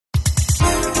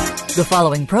The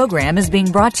following program is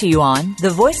being brought to you on the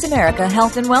Voice America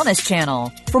Health and Wellness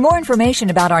Channel. For more information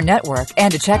about our network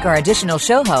and to check our additional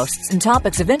show hosts and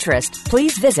topics of interest,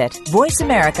 please visit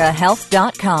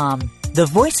voiceamericahealth.com. The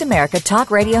Voice America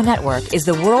Talk Radio Network is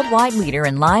the worldwide leader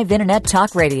in live Internet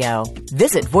talk radio.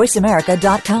 Visit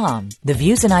voiceamerica.com. The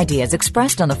views and ideas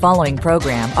expressed on the following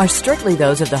program are strictly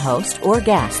those of the host or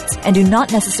guests and do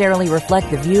not necessarily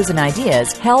reflect the views and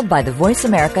ideas held by the Voice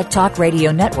America Talk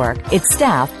Radio Network, its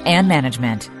staff, and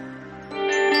management.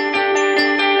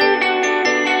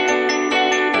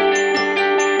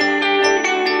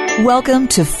 Welcome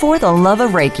to For the Love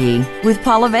of Reiki with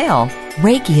Paula Vale.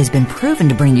 Reiki has been proven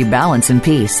to bring you balance and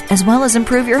peace, as well as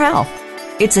improve your health.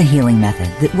 It's a healing method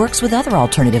that works with other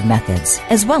alternative methods,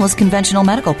 as well as conventional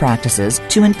medical practices,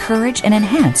 to encourage and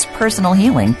enhance personal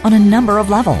healing on a number of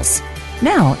levels.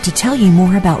 Now, to tell you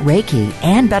more about Reiki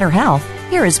and better health,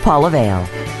 here is Paula Vale.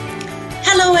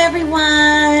 Hello,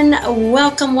 everyone.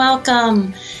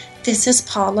 Welcome. This is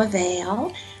Paula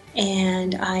Vale,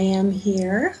 and I am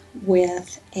here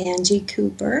with Angie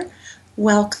Cooper.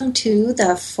 Welcome to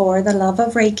the For the Love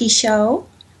of Reiki show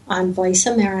on Voice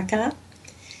America.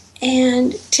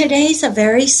 And today's a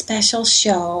very special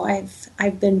show.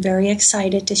 I've been very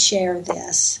excited to share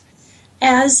this.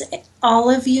 As all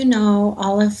of you know,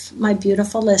 all of my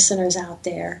beautiful listeners out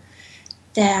there,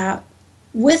 that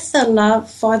with the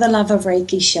For the Love of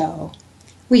Reiki show,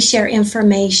 we share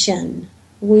information,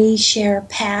 we share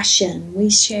passion, we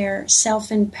share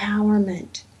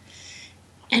self-empowerment,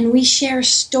 and we share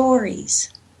stories.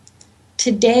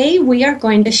 Today we are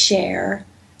going to share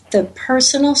the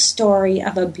personal story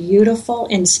of a beautiful,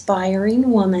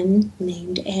 inspiring woman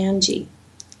named Angie.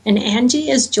 And Angie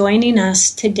is joining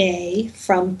us today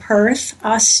from Perth,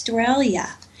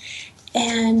 Australia.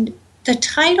 And the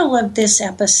title of this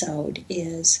episode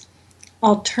is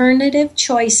Alternative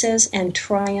Choices and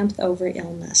Triumph Over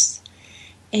Illness.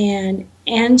 And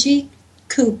Angie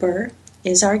Cooper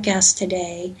is our guest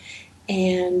today.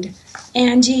 And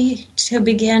Angie, to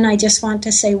begin, I just want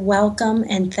to say welcome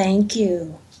and thank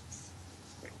you.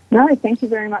 No, thank you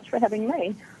very much for having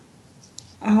me.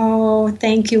 Oh,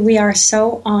 thank you. We are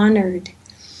so honored.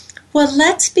 Well,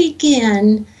 let's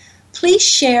begin. Please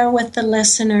share with the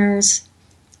listeners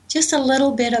just a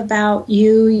little bit about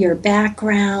you, your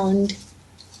background.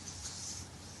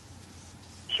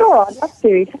 Sure, I'd love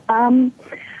to.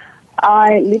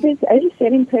 I live, as you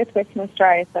said, in Perth, Western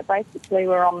Australia, so basically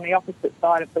we're on the opposite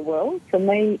side of the world. For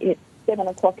me, it's 7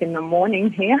 o'clock in the morning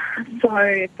here,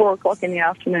 so 4 o'clock in the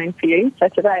afternoon for you. So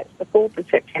today it's the 4th of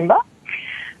September.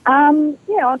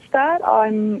 I'll start.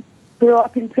 I grew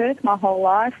up in Perth my whole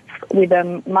life with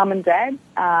mum and dad.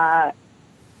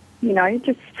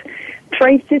 Just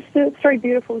three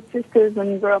beautiful sisters,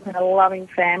 and grew up in a loving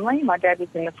family. My dad was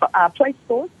in the police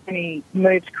force, and he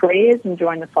moved careers and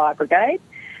joined the fire brigade.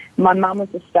 My mum was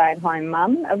a stay-at-home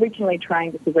mum, originally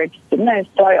trained as a registered nurse,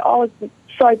 so I was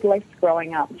so blessed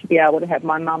growing up to be able to have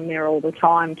my mum there all the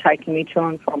time, taking me to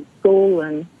and from school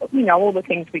and, all the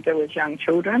things we do as young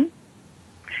children.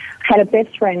 Had a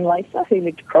best friend, Lisa, who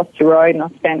lived across the road, and I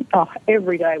spent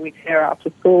every day with her after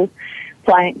school,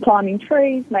 climbing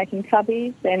trees, making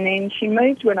cubbies, and then she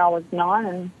moved when I was 9,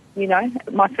 and,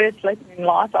 my first lesson in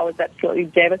life, I was absolutely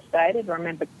devastated. I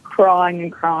remember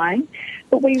crying,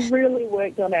 but we really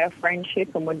worked on our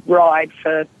friendship and would ride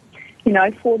for,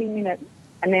 40 minutes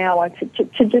an hour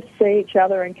to just see each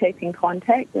other and keep in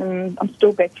contact, and I'm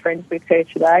still best friends with her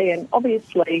today, and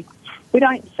obviously we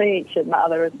don't see each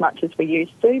other as much as we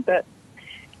used to, but,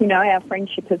 our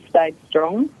friendship has stayed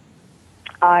strong.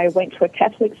 I went to a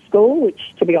Catholic school,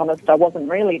 which, to be honest, I wasn't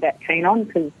really that keen on,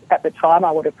 because at the time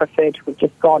I would have preferred to have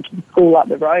just gone to the school up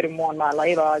the road and worn my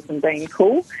Levi's and been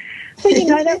cool. But,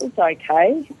 that was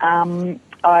okay.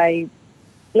 I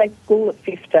left school at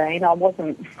 15. I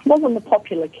wasn't the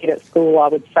popular kid at school, I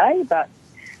would say, but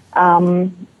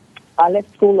I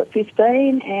left school at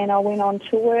 15 and I went on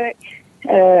to work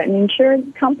at an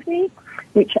insurance company,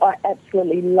 which I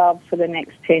absolutely loved for the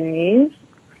next 10 years.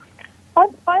 I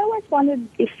always wondered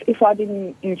if I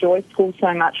didn't enjoy school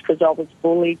so much because I was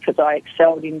bullied, because I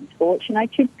excelled in sports.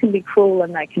 Kids can be cruel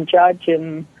and they can judge,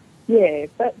 and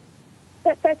but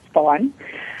that's fine.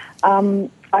 I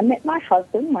met my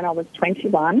husband when I was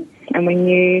 21, and we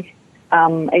knew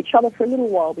each other for a little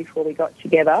while before we got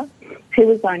together. He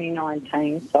was only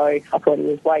 19, so I thought he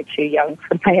was way too young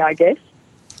for me, I guess.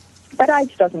 But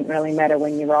age doesn't really matter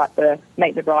when you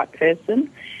meet the right person.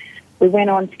 We went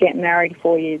on to get married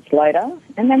 4 years later,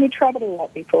 and then we travelled a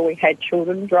lot before we had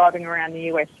children, driving around the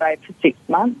USA for 6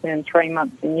 months and 3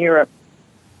 months in Europe.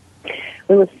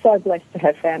 We were so blessed to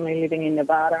have family living in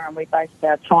Nevada, and we based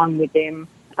our time with them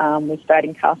We stayed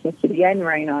in Carson City and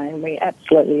Reno, and we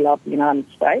absolutely love the United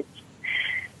States.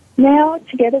 Now,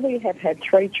 together we have had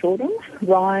 3 children.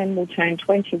 Ryan will turn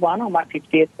 21 on my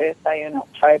 50th birthday in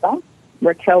October.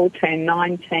 Raquel turned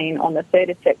 19 on the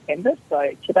 3rd of September,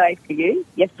 so today for you,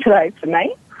 yesterday for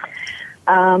me.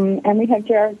 And we have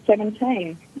Jared,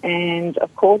 17. And,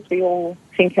 of course, we all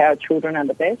think our children are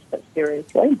the best, but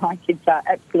seriously, my kids are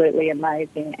absolutely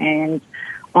amazing, and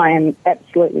I am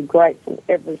absolutely grateful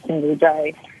every single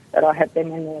day that I have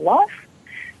them in their life.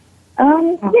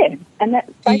 And that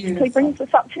basically brings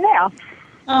us up to now.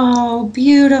 Oh,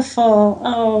 beautiful.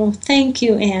 Oh, thank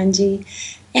you, Angie.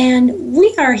 And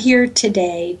we are here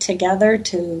today together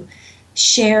to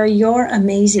share your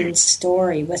amazing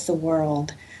story with the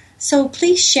world. So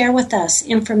please share with us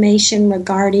information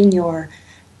regarding your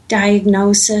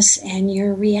diagnosis and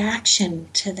your reaction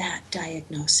to that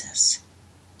diagnosis.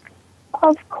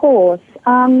 Of course.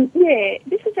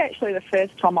 This is actually the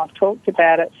first time I've talked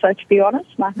about it. So to be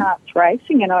honest, my heart's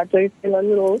racing and I do feel a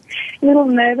little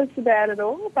nervous about it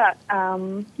all. But,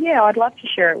 I'd love to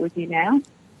share it with you now.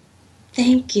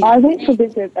 Thank you. I went to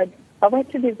visit a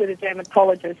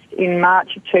dermatologist in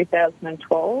March of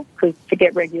 2012 because to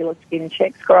get regular skin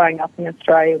checks, growing up in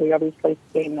Australia, we obviously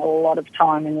spend a lot of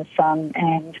time in the sun.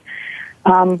 And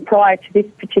prior to this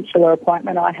particular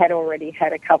appointment, I had already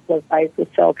had a couple of basal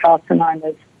cell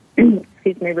carcinomas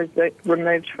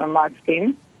removed from my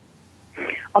skin.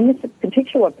 On this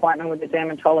particular appointment with the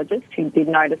dermatologist, he did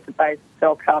notice a basal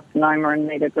cell carcinoma and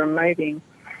needed removing.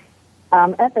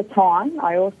 At the time,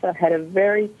 I also had a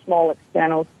very small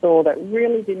external sore that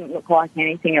really didn't look like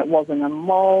anything. It wasn't a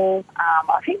mole.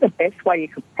 I think the best way you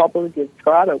could probably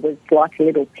describe it was like a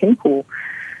little pimple.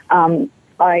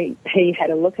 He had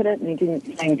a look at it and he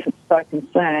didn't seem so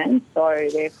concerned, so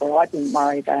therefore I didn't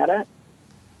worry about it.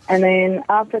 And then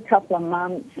after a couple of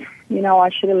months, I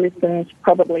should have listened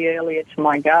probably earlier to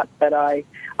my gut, but I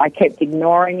kept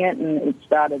ignoring it and it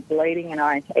started bleeding and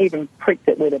I even pricked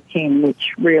it with a pin,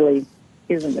 which really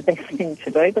isn't the best thing to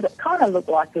do, but it kind of looked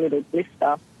like a little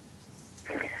blister.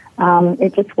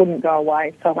 It just wouldn't go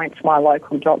away, so I went to my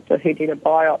local doctor who did a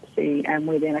biopsy, and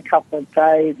within a couple of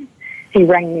days he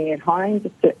rang me at home,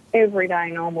 just an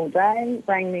everyday normal day,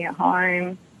 rang me at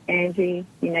home, Angie,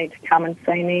 you need to come and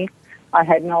see me. I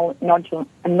had nodular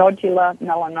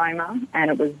melanoma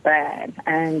and it was bad,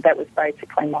 and that was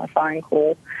basically my phone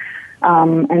call.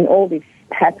 And all this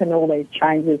happened, all these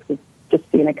changes was just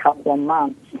in a couple of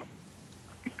months.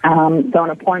 So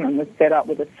an appointment was set up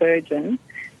with a surgeon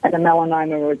and the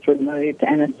melanoma was removed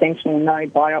and essentially no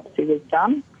biopsy was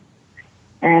done.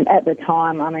 And at the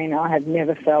time, I had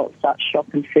never felt such shock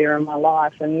and fear in my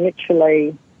life. And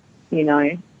literally, you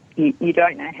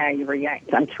don't know how you react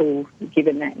until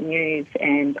given that news.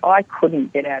 And I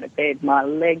couldn't get out of bed. My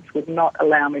legs would not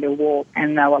allow me to walk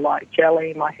and they were like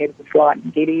jelly. My head was light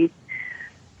and giddy.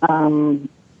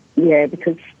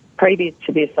 Because previous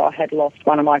to this, I had lost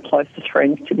one of my closest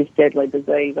friends to this deadly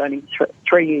disease only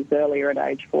 3 years earlier at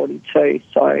age 42.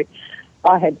 So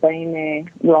I had been there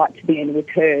right to the end with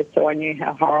her, so I knew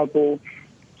how horrible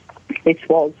this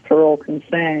was for all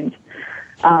concerned.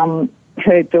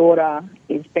 Her daughter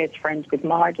is best friends with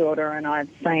my daughter, and I've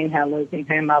seen how losing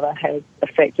her mother has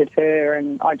affected her,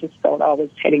 and I just felt I was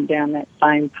heading down that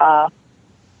same path.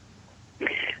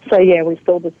 So, we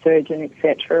saw the surgeon,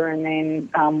 etc., and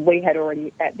then we had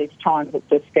already at this time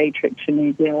booked a ski trip to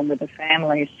New Zealand with the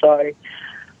family, so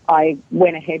I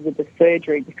went ahead with the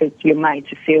surgery because you're made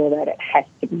to feel that it has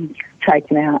to be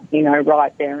taken out,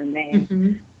 right there and then.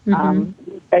 Mm-hmm.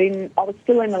 Mm-hmm. I was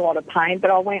still in a lot of pain, but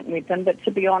I went with them. But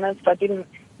to be honest, I didn't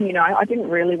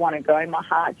really want to go. My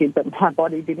heart did, but my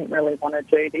body didn't really want to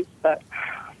do this. But,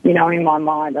 in my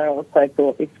mind, I also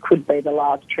thought this could be the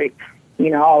last trip, I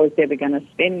was ever going to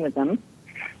spend with them.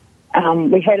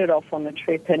 We headed off on the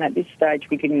trip, and at this stage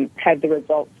we didn't have the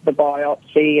results of the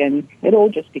biopsy, and it all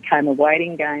just became a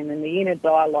waiting game, and the inner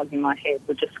dialogue in my head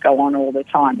would just go on all the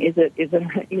time. Is it,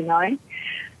 isn't it,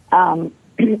 On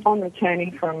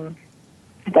returning from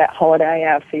that holiday,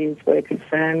 our fears were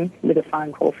confirmed with a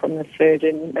phone call from the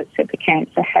surgeon that said the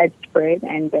cancer had spread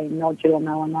and being nodular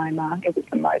melanoma, it was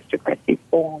the most aggressive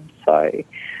form, so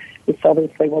this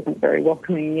obviously wasn't very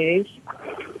welcoming news.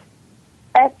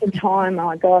 At the time,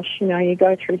 oh gosh, you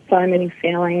go through so many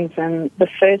feelings, and the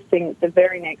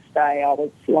very next day I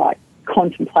was like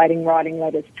contemplating writing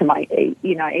letters to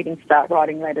even start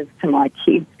writing letters to my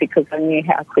kids because I knew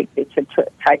how quick this had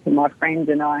taken my friends,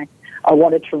 and I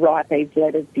wanted to write these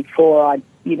letters before I,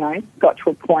 got to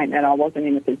a point that I wasn't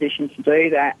in a position to do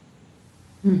that.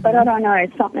 Mm-hmm. But I don't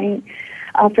know,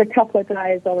 after a couple of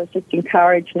days I was just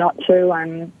encouraged not to,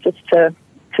 and just to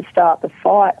start the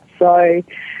fight. So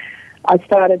I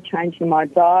started changing my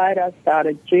diet. I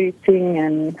started juicing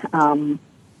and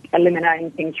eliminating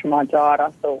things from my diet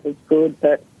I thought was good.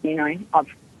 But, you know,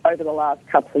 over the last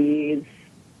couple of years,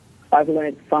 I've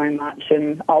learned so much.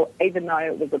 And even though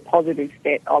it was a positive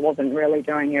step, I wasn't really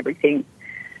doing everything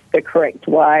the correct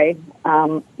way.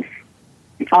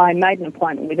 I made an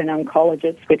appointment with an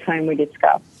oncologist with whom we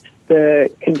discussed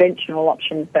the conventional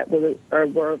options that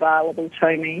were available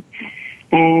to me.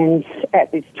 And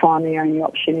at this time, the only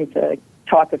option is a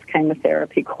type of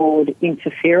chemotherapy called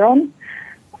interferon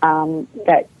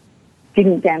that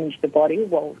didn't damage the body.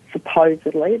 Well,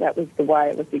 supposedly, that was the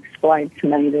way it was explained to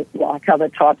me, that like other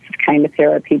types of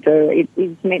chemotherapy do, it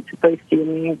is meant to boost the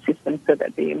immune system so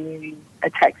that the immune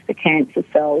attacks the cancer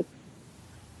cells.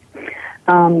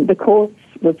 The course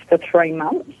was for 3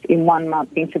 months in 1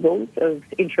 month intervals of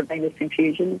intravenous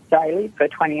infusions daily for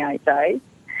 28 days.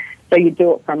 So you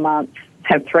do it for a month,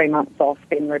 have 3 months off,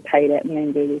 then repeat it, and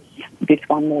then do this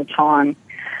one more time.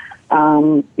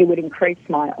 It would increase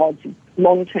my odds of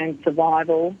long-term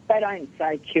survival. They don't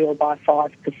say cure by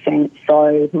 5%,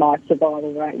 so my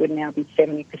survival rate would now be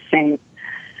 70%.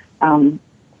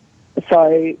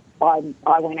 So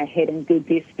I went ahead and did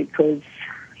this because,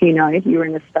 you know, you're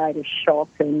in a state of shock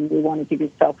and you want to give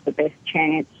yourself the best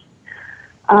chance.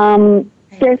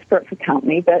 Desperate for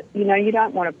company, but, you know, you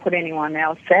don't want to put anyone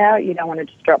else out. You don't want to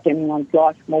disrupt anyone's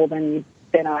life more than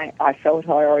I felt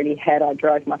I already had. I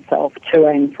drove myself to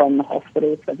and from the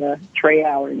hospital for the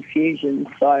 3-hour infusion,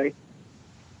 so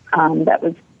that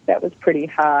was pretty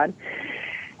hard.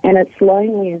 And it's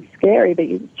lonely and scary, but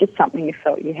it's just something you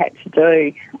felt you had to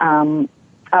do.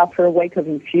 After a week of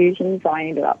infusions, I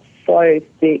ended up so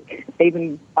sick.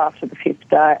 Even after the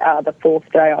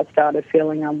 4th day, I started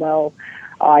feeling unwell.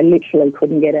 I literally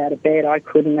couldn't get out of bed. I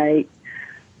couldn't eat.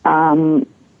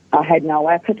 I had no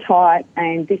appetite,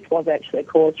 and this was actually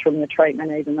caused from the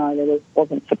treatment, even though there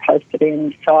wasn't supposed to be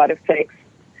any side effects.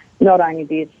 Not only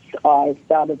this, I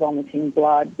started vomiting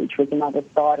blood, which was another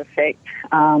side effect.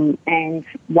 And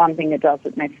one thing it does,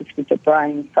 it messes with the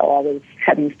brain, so I was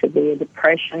having severe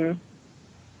depression.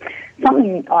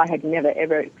 Something I had never,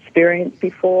 ever experienced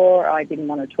before. I didn't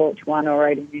want to talk to one or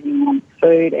eat anyone's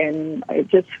food, and it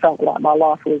just felt like my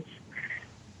life was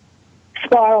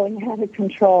spiralling out of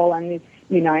control and this,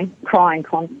 you know, crying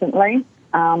constantly.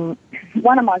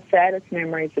 One of my saddest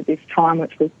memories at this time,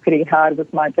 which was pretty hard,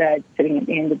 was my dad sitting at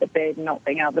the end of the bed and not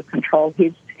being able to control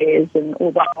his tears. And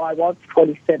although I was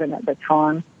 47 at the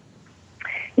time,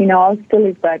 you know, I was still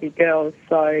his baby girl.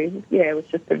 So, yeah, it was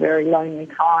just a very lonely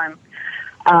time.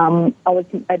 I was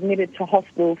admitted to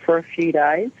hospital for a few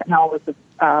days, and I was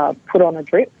put on a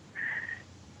drip.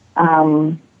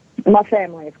 My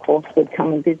family, of course, would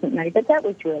come and visit me, but that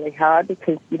was really hard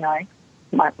because, you know,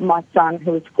 my son,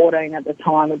 who was 14 at the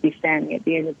time, would be standing at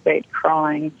the end of the bed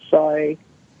crying. So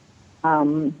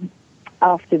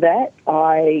after that,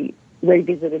 I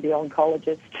revisited the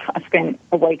oncologist. I spent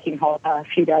a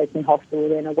few days in hospital,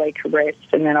 then a week of rest,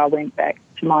 and then I went back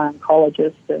to my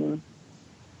oncologist, and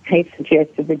he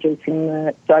suggested reducing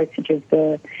the dosage of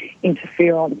the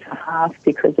interferon to half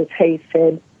because, as he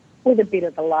said, with a bit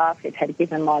of a laugh, it had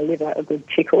given my liver a good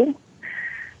tickle.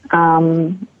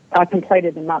 I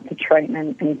completed a month of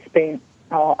treatment and spent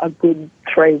a good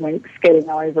 3 weeks getting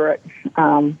over it,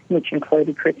 which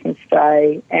included Christmas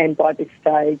Day. And by this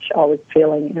stage, I was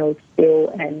feeling ill still,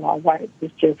 and my weight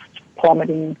was just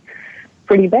plummeting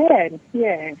pretty bad.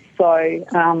 Yeah.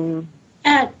 So,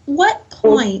 at what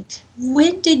point,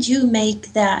 when did you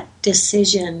make that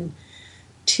decision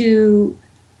to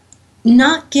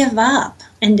not give up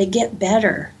and to get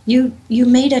better? You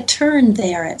made a turn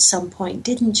there at some point,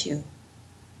 didn't you?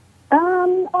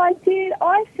 I did.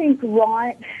 I think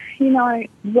right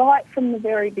from the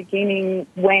very beginning,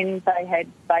 when they had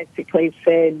basically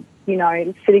said, you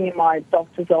know, sitting in my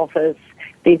doctor's office,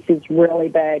 this is really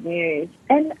bad news.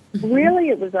 And really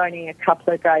it was only a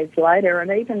couple of days later,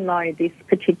 and even though this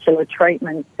particular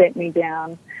treatment set me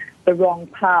down the wrong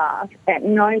path, at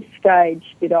no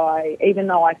stage did I, even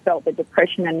though I felt the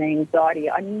depression and the anxiety,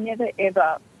 I never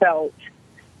ever felt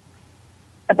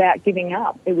about giving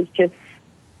up. It was just,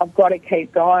 I've got to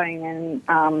keep going,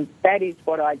 and that is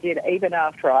what I did. Even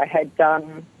after I had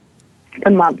done a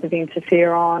month of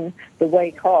interferon, the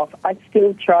week off, I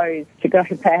still chose to go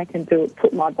back and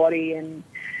put my body in,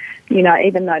 you know,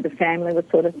 even though the family was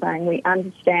sort of saying, we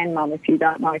understand, Mum, if you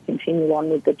don't want to continue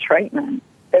on with the treatment.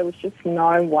 There was just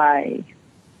no way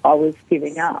I was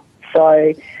giving up.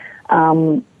 So,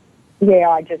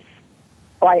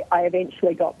 I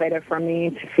eventually got better from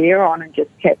the interferon and just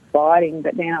kept fighting.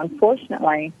 But then,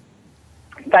 unfortunately,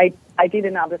 I did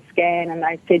another scan and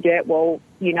they said, yeah, well,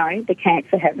 the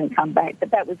cancer hasn't come back.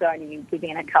 But that was only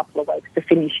within a couple of weeks to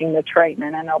finishing the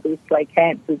treatment, and obviously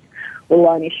cancers will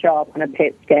only show up on a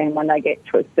PET scan when they get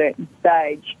to a certain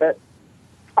stage. But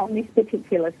on this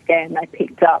particular scan, they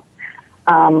picked up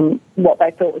what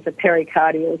they thought was a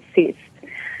pericardial cyst.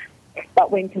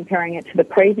 But when comparing it to the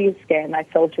previous scan, they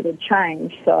felt it had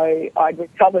changed. So I'd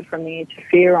recovered from the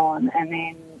interferon, and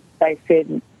then they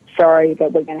said, sorry,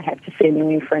 but we're going to have to send you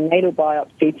in for a needle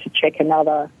biopsy to check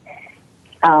another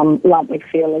lump we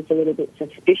feel is a little bit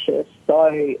suspicious.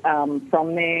 So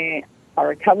from there, I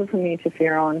recovered from the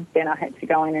interferon. Then I had to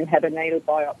go in and have a needle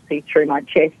biopsy through my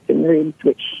chest and ribs,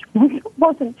 which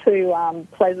wasn't too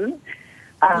pleasant.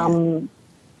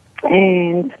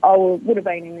 And I would have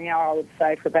been in there, I would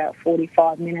say, for about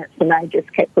 45 minutes, and they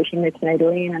just kept pushing this needle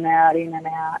in and out, and at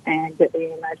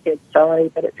the end they said, sorry,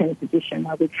 but it's in a position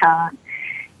where we can't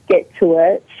get to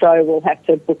it, so we'll have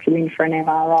to book you in for an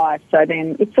MRI. So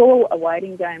then it's all a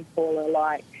waiting game, Paula,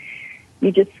 like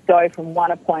you just go from one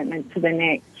appointment to the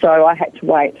next. So I had to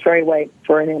wait 3 weeks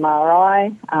for an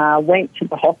MRI, went to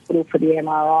the hospital for the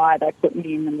MRI, they put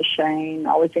me in the machine.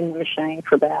 I was in the machine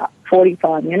for about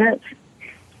 45 minutes.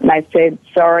 And they said,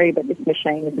 sorry, but this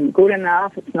machine isn't good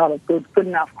enough. It's not a good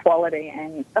enough quality.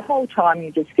 And the whole time you're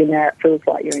just in there, it feels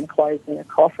like you're enclosed in a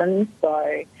coffin.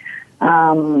 So,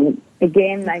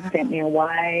 again, they sent me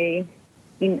away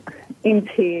in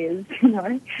tears,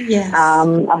 Yes.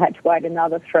 I had to wait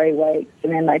another 3 weeks,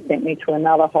 and then they sent me to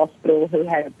another hospital who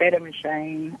had a better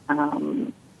machine.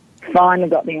 Finally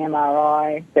got the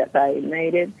MRI that they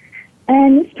needed.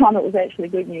 And this time it was actually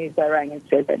good news. They rang and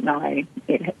said that no,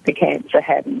 the cancer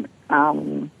hadn't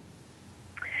come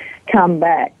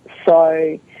back.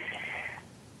 So,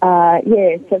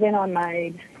 so then I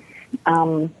made,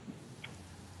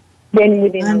 then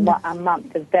within a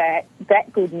month of that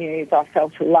good news, I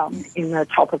felt a lump in the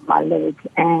top of my leg.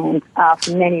 And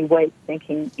after many weeks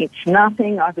thinking it's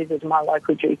nothing, I visited my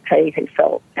local GP who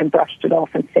felt and brushed it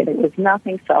off and said it was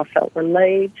nothing, so I felt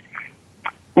relieved.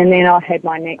 And then I had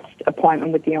my next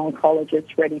appointment with the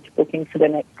oncologist ready to book in for the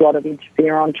next lot of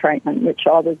interferon treatment, which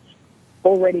I was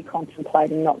already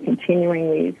contemplating not continuing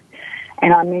with.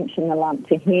 And I mentioned the lump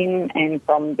to him, and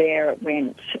from there it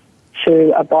went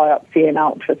to a biopsy and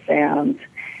ultrasound.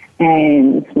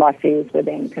 And my fears were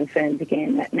then confirmed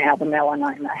again that now the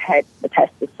melanoma had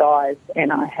metastasised,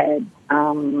 and I had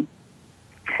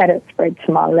it spread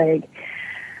to my leg.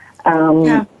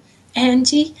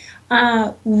 Angie,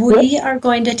 we are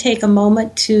going to take a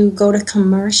moment to go to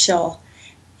commercial,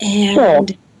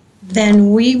 and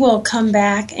then we will come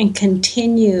back and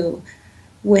continue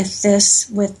with this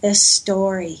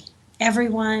story.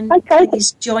 Everyone,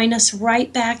 please join us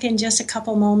right back in just a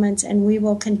couple moments, and we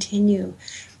will continue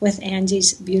with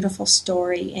Angie's beautiful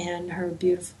story and her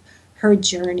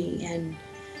journey, and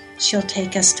she'll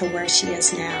take us to where she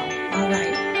is now. All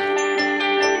right.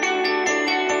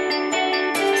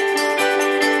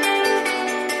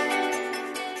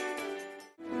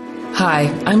 Hi,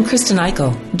 I'm Kristen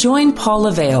Eichel. Join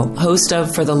Paula Vale, host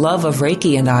of For the Love of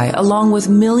Reiki and I, along with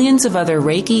millions of other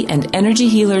Reiki and energy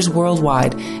healers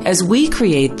worldwide, as we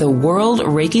create the World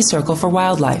Reiki Circle for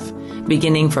Wildlife,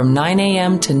 beginning from 9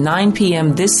 a.m. to 9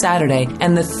 p.m. this Saturday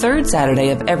and the third Saturday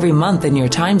of every month in your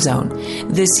time zone.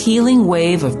 This healing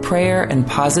wave of prayer and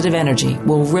positive energy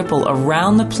will ripple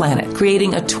around the planet,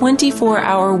 creating a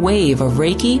 24-hour wave of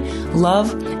Reiki,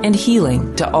 love, and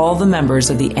healing to all the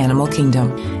members of the animal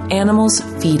kingdom. Animals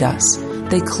feed us,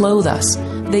 they clothe us,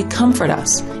 they comfort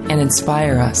us, and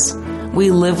inspire us.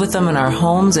 We live with them in our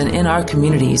homes and in our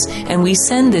communities, and we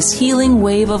send this healing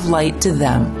wave of light to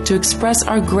them to express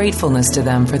our gratefulness to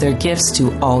them for their gifts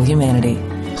to all humanity.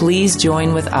 Please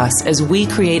join with us as we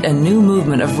create a new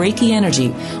movement of Reiki energy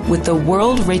with the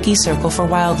World Reiki Circle for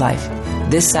Wildlife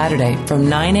this Saturday from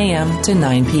 9 a.m. to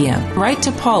 9 p.m. Write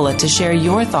to Paula to share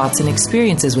your thoughts and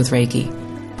experiences with Reiki.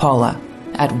 Paula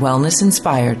at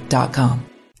wellnessinspired.com.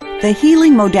 The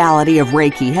healing modality of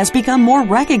Reiki has become more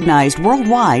recognized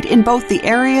worldwide in both the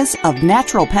areas of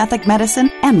naturopathic medicine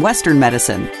and Western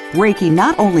medicine. Reiki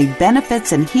not only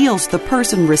benefits and heals the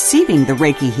person receiving the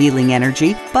Reiki healing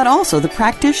energy, but also the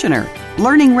practitioner.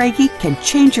 Learning Reiki can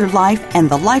change your life and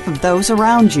the life of those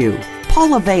around you.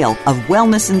 Paula Vale of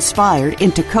Wellness Inspired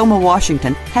in Tacoma,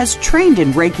 Washington, has trained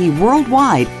in Reiki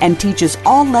worldwide and teaches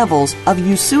all levels of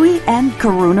Usui and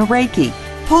Karuna Reiki.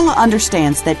 Paula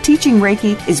understands that teaching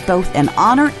Reiki is both an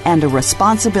honor and a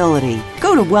responsibility.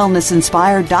 Go to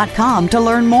wellnessinspired.com to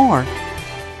learn more.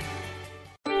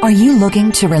 Are you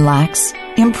looking to relax,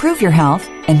 improve your health,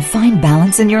 and find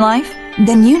balance in your life?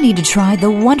 Then you need to try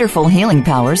the wonderful healing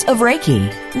powers of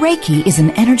Reiki. Reiki is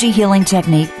an energy healing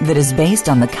technique that is based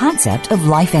on the concept of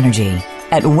life energy.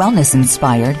 At Wellness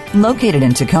Inspired, located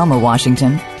in Tacoma,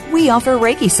 Washington, we offer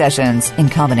Reiki sessions in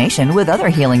combination with other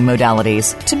healing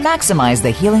modalities to maximize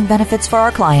the healing benefits for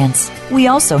our clients. We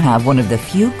also have one of the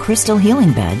few crystal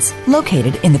healing beds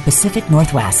located in the Pacific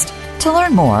Northwest. To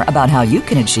learn more about how you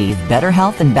can achieve better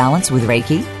health and balance with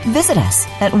Reiki, visit us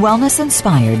at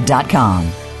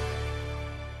wellnessinspired.com.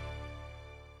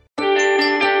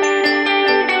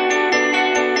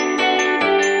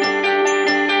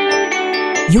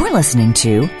 You're listening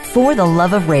to For the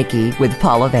Love of Reiki with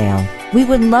Paula Vale. We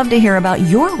would love to hear about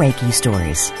your Reiki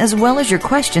stories, as well as your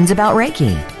questions about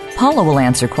Reiki. Paula will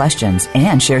answer questions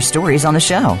and share stories on the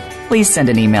show. Please send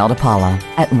an email to Paula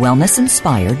at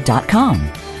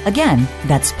wellnessinspired.com. Again,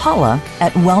 that's Paula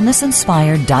at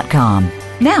wellnessinspired.com.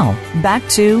 Now, back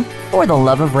to For the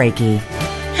Love of Reiki.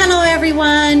 Hello,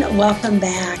 everyone. Welcome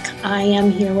back. I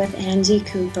am here with Angie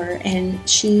Cooper, and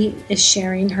she is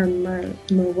sharing her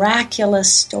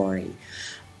miraculous story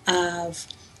of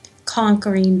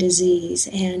conquering disease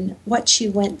and what she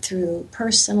went through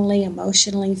personally,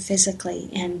 emotionally,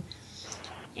 physically. And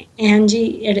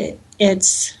Angie,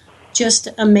 it's just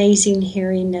amazing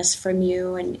hearing this from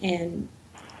you and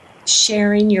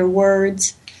sharing your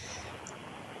words.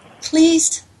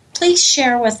 Please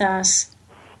share with us.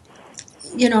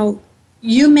 You know,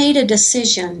 you made a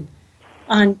decision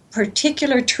on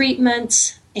particular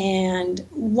treatments, and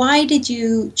why did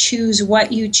you choose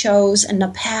what you chose and the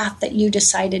path that you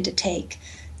decided to take?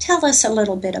 Tell us a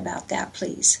little bit about that,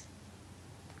 please.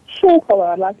 Sure,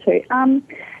 Paula, I'd like to.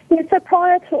 So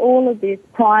prior to all of this,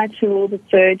 prior to all the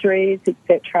surgeries,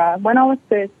 etc., when I was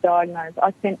first diagnosed,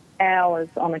 I spent hours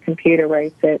on the computer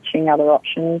researching other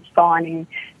options, finding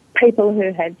people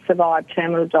who had survived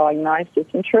terminal diagnosis,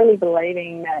 and truly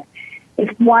believing that if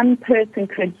one person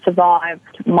could survive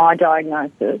my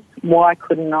diagnosis, why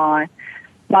couldn't I?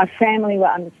 My family were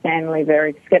understandably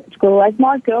very sceptical, as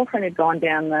my girlfriend had gone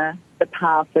down the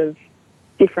path of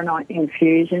different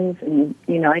infusions and,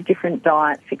 different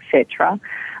diets, etc.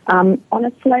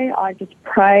 Honestly, I just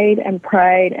prayed and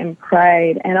prayed and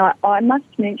prayed. And I must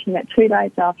mention that 2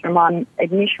 days after my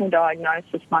initial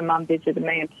diagnosis, my mum visited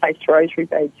me and placed rosary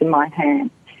beads in my hand.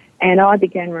 And I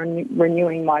began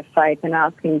renewing my faith and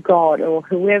asking God or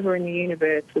whoever in the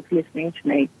universe was listening to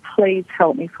me, please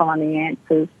help me find the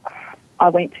answers. I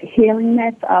went to healing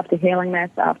mass after healing mass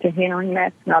after healing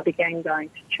mass, and I began going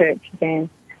to church again.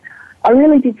 I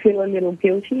really did feel a little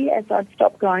guilty as I'd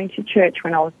stopped going to church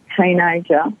when I was a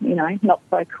teenager, not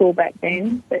so cool back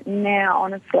then. But now,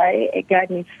 honestly, it gave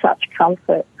me such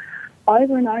comfort.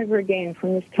 Over and over again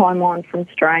from this time on from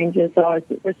strangers, I was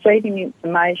receiving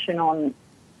information on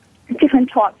different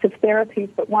types of therapies,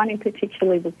 but one in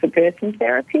particular was the Gerson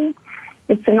therapy.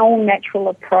 It's an all-natural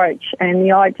approach, and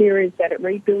the idea is that it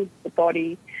rebuilds the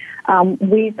body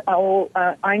with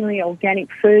only organic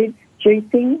foods,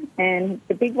 juicing, and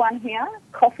the big one here,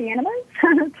 coffee enemas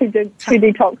to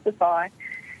detoxify.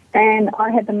 And I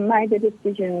had made the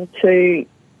decision to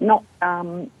not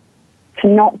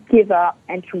give up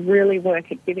and to really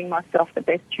work at giving myself the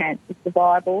best chance of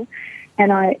survival.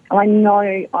 And I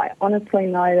honestly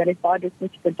know that if I'd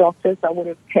listened to the doctors, I would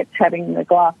have kept having the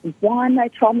glass of wine they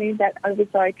told me that I was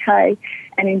okay,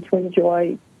 and to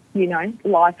enjoy,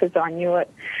 life as I knew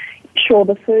it. Sure,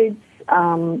 the foods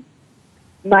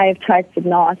may have tasted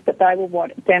nice, but they were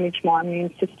what damaged my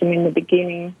immune system in the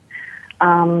beginning.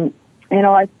 And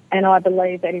I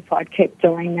believe that if I'd kept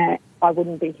doing that, I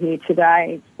wouldn't be here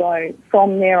today. So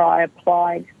from there, I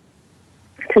applied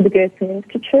to the Gerson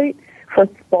Institute for a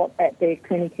spot at their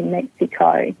clinic in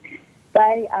Mexico.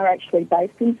 They are actually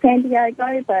based in San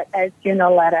Diego, but as you're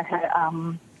not allowed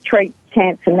to treat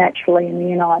cancer naturally in the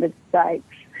United States,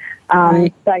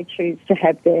 they choose to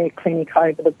have their clinic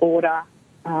over the border,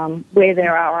 where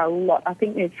there are a lot. I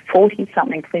think there's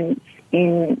 40-something clinics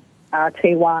in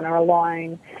Tijuana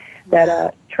alone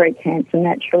that treat cancer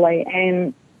naturally.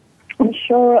 And I'm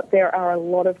sure there are a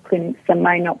lot of clinics that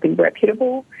may not be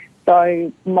reputable.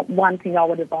 So one thing I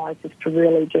would advise is to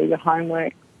really do your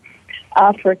homework.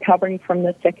 After recovering from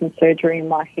the second surgery in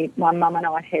my hip, my mum and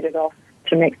I headed off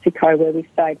to Mexico, where we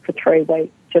stayed for 3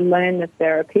 weeks to learn the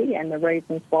therapy and the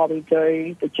reasons why we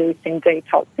do the juicing,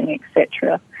 detoxing,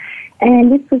 etc.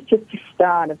 And this was just the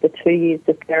start of the 2 years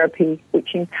of therapy,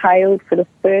 which entailed for the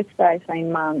first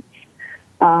 18 months,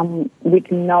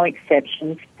 with no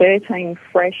exceptions, 13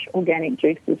 fresh organic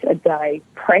juices a day,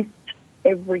 pressed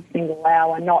every single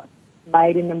hour, not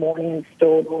made in the morning and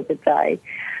stored all the day,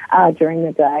 during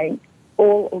the day,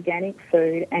 all organic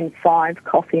food, and 5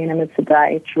 coffee enemas a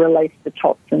day to release the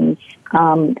toxins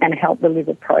and help the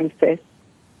liver process.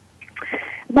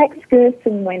 Max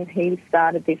Gerson, when he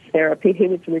started this therapy, he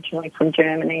was originally from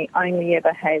Germany, only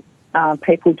ever has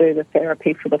people do the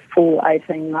therapy for the full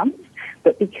 18 months.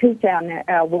 But because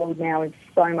our world now is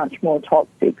so much more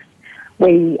toxic,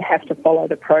 we have to follow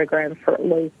the program for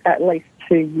at least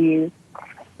 2 years.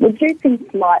 Reducing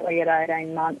slightly at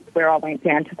 18 months, where I went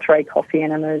down to 3 coffee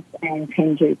enemas and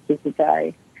 10 juices a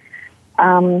day.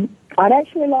 I'd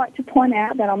actually like to point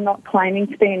out that I'm not claiming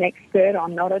to be an expert.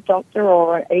 I'm not a doctor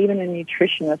or even a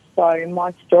nutritionist. So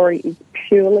my story is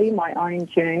purely my own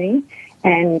journey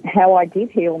and how I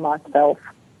did heal myself.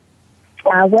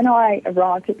 When I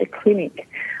arrived at the clinic,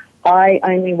 I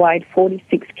only weighed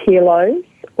 46 kilos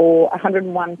or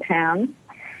 101 pounds.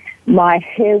 My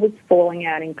hair was falling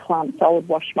out in clumps. I would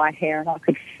wash my hair and I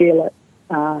could feel it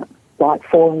like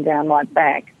falling down my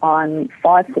back. I'm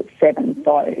 5'7",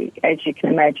 so as you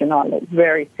can imagine, I look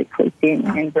very sickly thin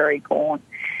and very gaunt.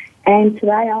 And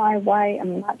today I weigh a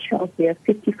much healthier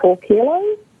 54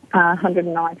 kilos,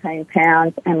 119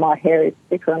 pounds, and my hair is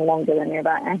thicker and longer than ever.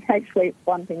 And actually it's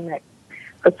one thing that,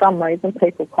 for some reason,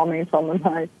 people comment on the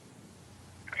most.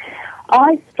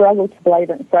 I struggled to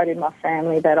believe it, and so did my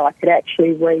family, that I could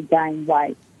actually regain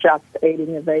weight just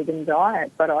eating a vegan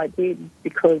diet, but I did,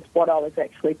 because what I was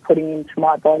actually putting into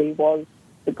my body was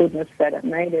the goodness that it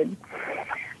needed.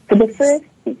 For the first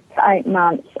 6 to 8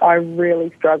 months, I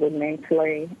really struggled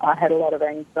mentally. I had a lot of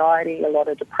anxiety, a lot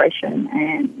of depression,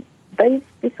 and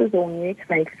this was all new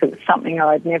to me because it was something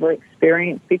I'd never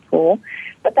experienced before.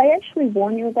 But they actually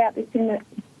warn you about this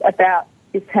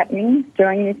happening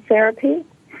during this therapy.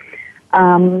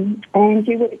 And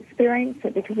you would experience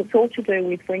it because it's all to do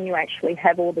with when you actually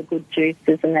have all the good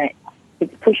juices, and that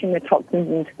it's pushing the toxins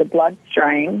into the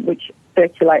bloodstream, which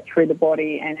circulate through the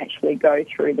body and actually go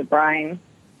through the brain.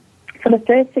 For the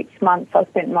first 6 months, I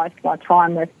spent most of my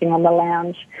time resting on the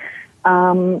lounge,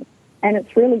 and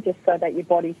it's really just so that your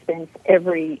body spends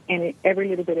every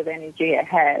little bit of energy it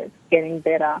has getting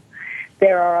better.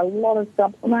 There are a lot of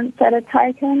supplements that are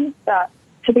taken, but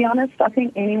to be honest, I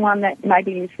think anyone that may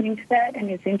be listening to that and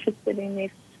is interested in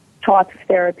this type of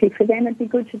therapy, for them it'd be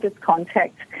good to just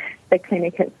contact the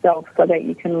clinic itself so that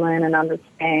you can learn and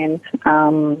understand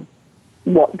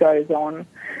what goes on.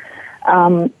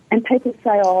 And people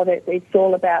say, that it's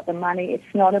all about the money.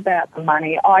 It's not about the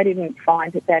money. I didn't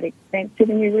find it that expensive,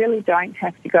 and you really don't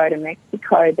have to go to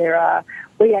Mexico.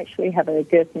 We actually have a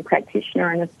Gerson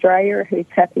practitioner in Australia who's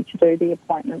happy to do the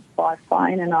appointments by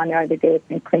phone, and I know the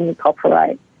Gerson clinic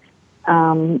operates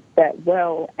that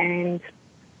well. And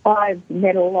I've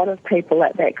met a lot of people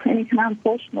at that clinic, and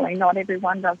unfortunately not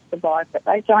everyone does survive, but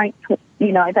they don't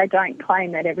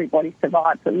claim that everybody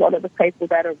survives. A lot of the people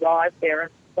that arrive there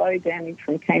are so damaged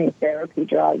from chemotherapy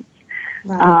drugs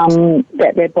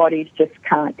that their bodies just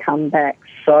can't come back.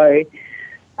 So,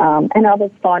 and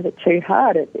others find it too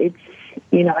hard.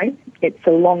 It's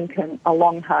a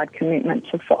long, hard commitment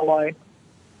to follow.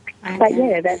 Okay. But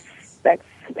yeah, that's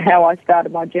how I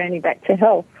started my journey back to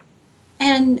health.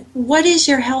 And what is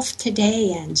your health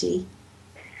today, Angie?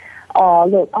 Oh,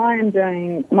 look,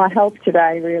 my health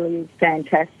today really is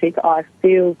fantastic. I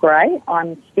feel great.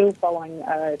 I'm still following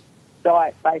a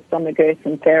diet based on the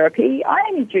Gerson therapy. I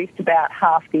only juiced about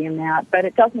half the amount, but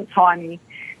it doesn't tie me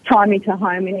to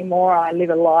home anymore. I live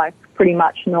a life pretty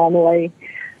much normally.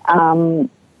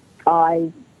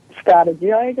 I started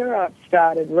yoga. I've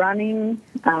started running.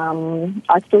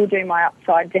 I still do my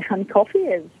upside down coffee,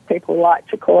 as people like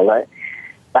to call it.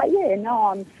 But yeah, no,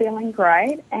 I'm feeling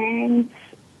great. And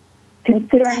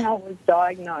considering I was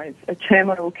diagnosed a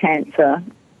terminal cancer,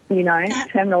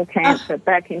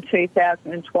 back in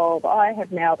 2012, I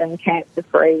have now been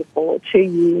cancer-free for 2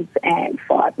 years and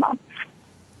 5 months.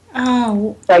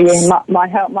 Oh. So yeah, my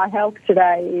health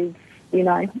today is,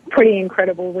 pretty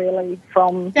incredible, really,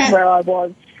 from where I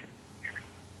was.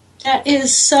 That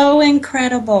is so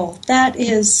incredible. That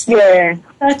is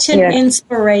such an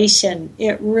inspiration.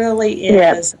 It really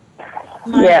is.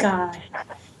 My gosh.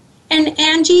 And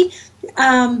Angie,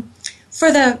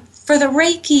 for the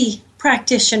Reiki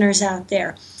practitioners out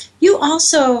there, you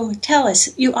also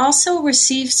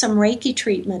received some Reiki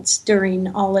treatments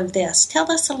during all of this.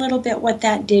 Tell us a little bit what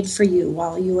that did for you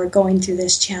while you were going through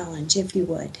this challenge, if you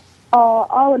would. Oh,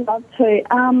 I would love to.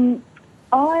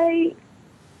 I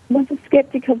was a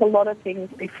skeptic of a lot of things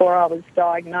before I was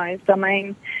diagnosed. I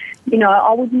mean,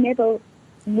 I would never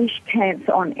wish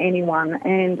cancer on anyone,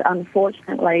 and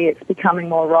unfortunately it's becoming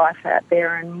more rife out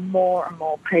there and more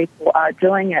people are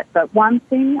doing it. But one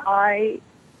thing I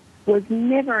was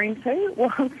never into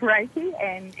was Reiki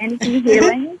and energy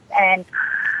healing. And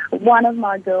one of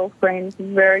my girlfriends, a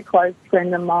very close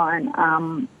friend of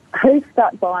mine, who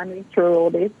stuck by me through all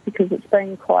this, because it's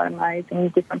been quite amazing,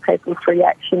 different people's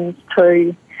reactions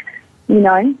to, you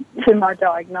know, to my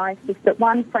diagnosis. But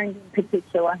one friend in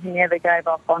particular who never gave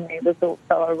up on me was also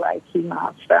a Reiki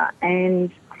master,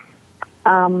 and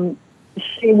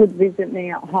she would visit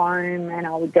me at home and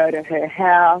I would go to her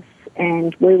house,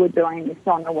 and we were doing this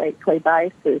on a weekly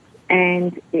basis,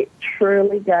 and it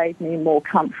truly gave me more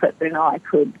comfort than I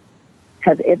could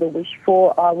have ever wished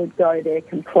for. I would go there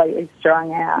completely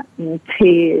strung out in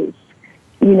tears,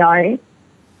 you know,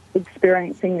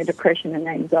 experiencing the depression and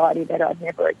anxiety that I'd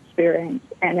never experienced,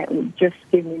 and it would just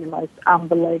give me the most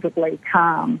unbelievably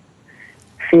calm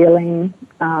feeling.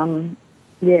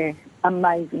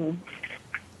 Amazing.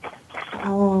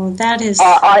 Oh, that is...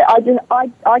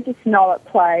 I just know it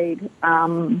played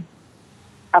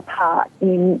a part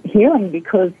in healing,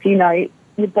 because, you know,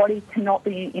 your body cannot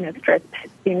be in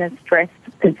a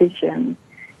stressed position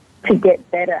to get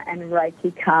better, and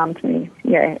Reiki calmed me.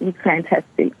 Yeah, it was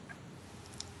fantastic.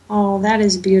 Oh, that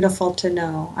is beautiful to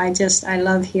know. I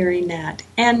love hearing that.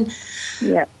 And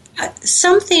yeah.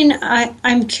 Something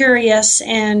I'm curious,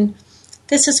 and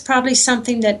this is probably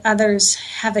something that others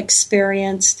have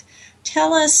experienced.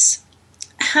 Tell us,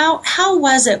 how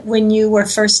was it when you were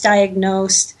first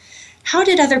diagnosed? How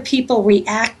did other people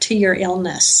react to your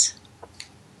illness?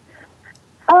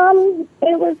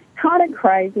 It was kind of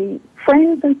crazy.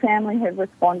 Friends and family have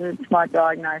responded to my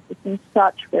diagnosis in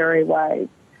such varied ways.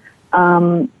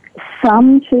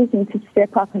 Some choosing to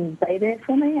step up and be there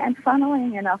for me, and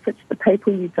funnily enough, it's the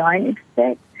people you don't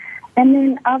expect. And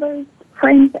then others,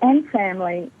 friends and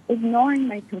family, ignoring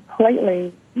me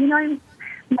completely, you know,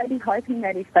 maybe hoping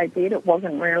that if they did, it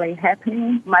wasn't really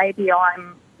happening. Maybe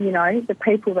I'm, you know, the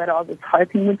people that I was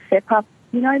hoping would step up,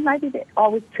 you know, maybe that I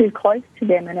was too close to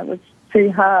them and it was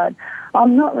too hard.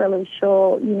 I'm not really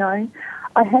sure, you know.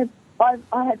 I have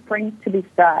friends to this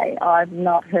day I've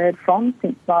not heard from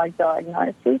since my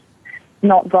diagnosis,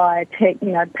 not via text.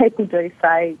 You know, people do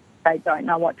say they don't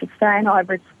know what to say, and I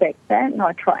respect that, and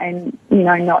I try and, you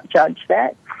know, not judge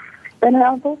that. But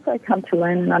I've also come to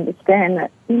learn and understand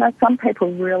that, you know, some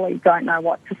people really don't know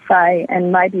what to say,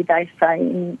 and maybe they say,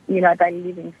 you know, they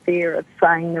live in fear of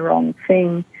saying the wrong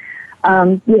thing.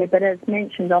 But as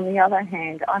mentioned, on the other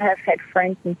hand, I have had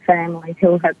friends and family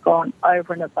who have gone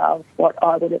over and above what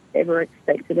I would have ever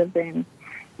expected of them.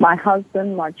 My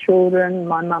husband, my children,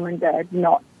 my mum and dad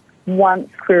not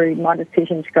once queried my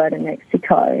decision to go to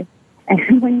Mexico.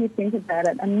 And when you think about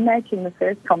it, imagine the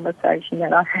first conversation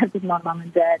that I had with my mum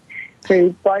and dad, who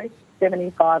were both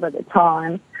 75 at the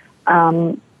time,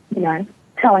 you know,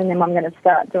 telling them I'm going to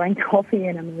start doing coffee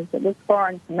enemas. It was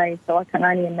foreign to me, so I can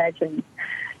only imagine,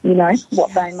 you know,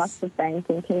 what they must have been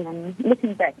thinking. And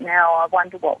looking back now, I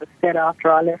wonder what was said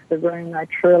after I left the room. They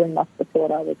truly must have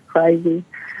thought I was crazy.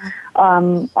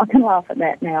 I can laugh at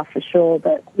that now for sure,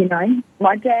 but, you know,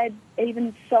 my dad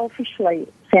even selfishly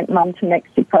sent Mum to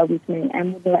Mexico with me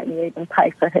and wouldn't let me even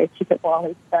pay for her ticket while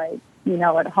he stayed, you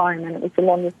know, at home. And it was the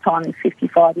longest time in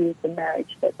 55 years of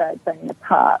marriage that they'd been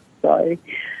apart. So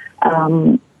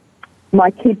my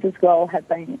kids as well have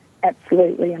been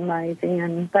absolutely amazing,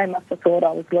 and they must have thought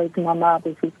I was losing my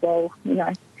marbles as well, you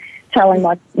know, telling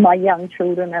my young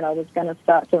children that I was going to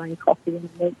start doing coffee in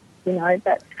the week, you know.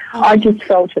 That I just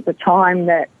felt at the time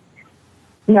that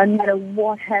no matter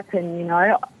what happened, you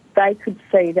know, they could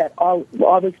see that I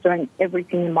was doing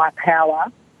everything in my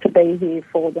power to be here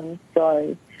for them.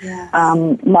 So yes.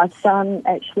 My son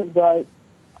actually wrote,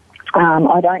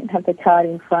 I don't have the card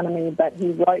in front of me, but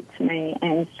he wrote to me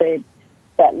and said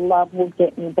that love will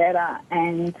get me better.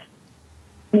 And,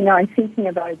 you know, thinking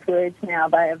of those words now,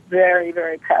 they are very,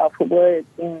 very powerful words.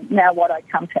 And now what I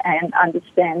come to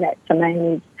understand that to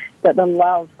mean is that the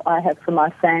love I have for my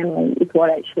family is what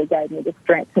actually gave me the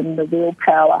strength and the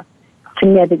willpower to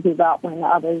never give up when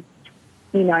others,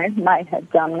 you know, may have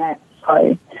done that.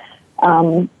 So,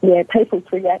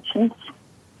 people's reactions,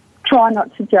 try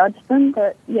not to judge them,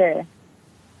 but,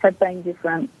 have been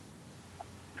different.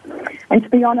 And to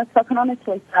be honest, I can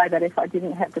honestly say that if I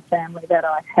didn't have the family that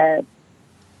I had,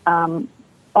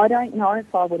 I don't know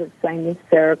if I would have seen this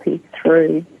therapy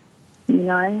through. You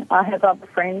know, I have other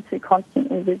friends who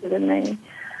constantly visited me,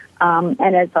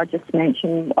 and as I just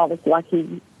mentioned, I was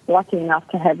lucky enough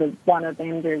to have one of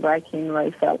them do Reiki and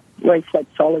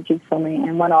reflexology for me,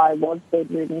 and when I was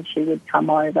bedridden, she would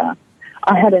come over.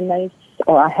 I have a niece,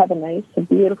 a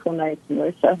beautiful niece,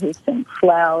 Marissa, who sent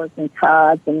flowers and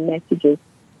cards and messages,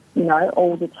 you know,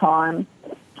 all the time.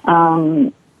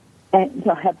 And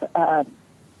I have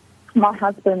my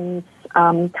husband's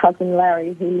cousin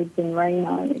Larry, who lives in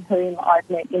Reno, whom I'd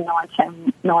met in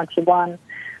 1991.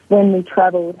 when we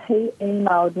travelled, he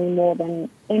emailed me more than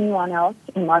anyone else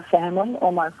in my family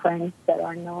or my friends that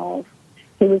I know of.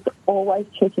 He was always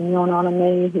checking on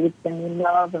me. He would send me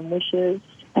love and wishes,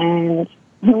 and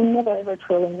he'll never ever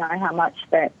truly know how much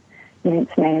that meant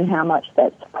to me and how much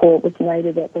that support was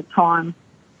needed at the time.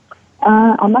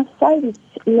 I must say this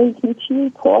leads me to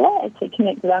you, Paula. It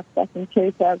connected us back in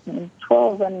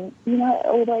 2012, and, you know,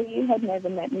 although you had never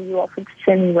met me, you offered to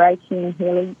send me Reiki and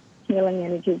healing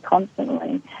energy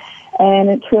constantly. And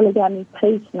it truly gave me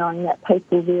peace knowing that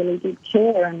people really did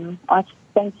care, and I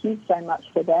thank you so much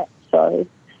for that. So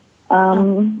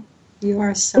you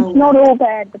are so... It's not all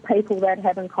bad, the people that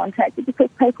haven't contacted, because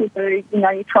people do, you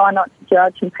know, you try not to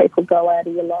judge and people go out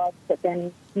of your life, but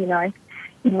then, you know,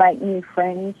 you make new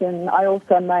friends. And I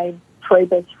also made 3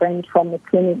 best friends from the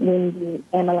clinic, Lindsay,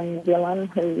 Emily and Dylan,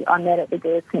 who I met at the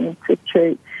Gerson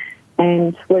Institute,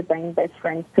 and we've been best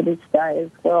friends to this day as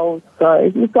well.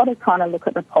 So you've got to kind of look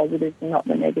at the positives and not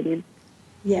the negatives.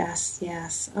 Yes,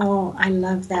 yes. Oh, I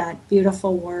love that.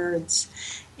 Beautiful words.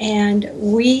 And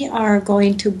we are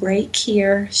going to break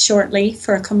here shortly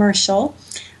for a commercial.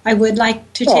 I would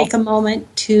like to take a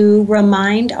moment to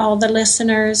remind all the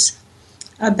listeners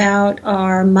about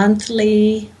our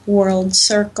monthly World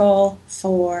Circle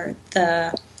for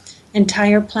the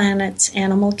entire planet's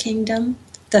animal kingdom.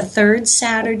 The third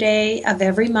Saturday of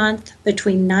every month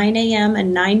between 9 a.m.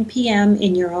 and 9 p.m.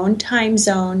 in your own time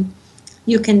zone,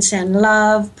 you can send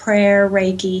love, prayer,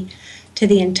 Reiki to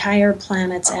the entire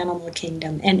planet's animal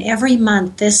kingdom. And every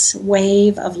month, this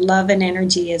wave of love and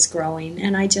energy is growing.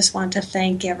 And I just want to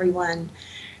thank everyone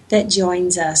that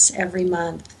joins us every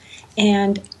month.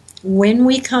 And when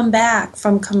we come back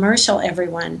from commercial,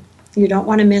 everyone, you don't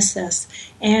want to miss this.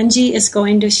 Angie is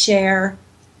going to share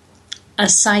a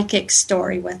psychic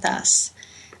story with us.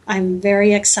 I'm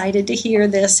very excited to hear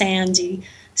this, Angie.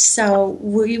 So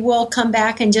we will come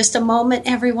back in just a moment,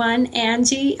 everyone.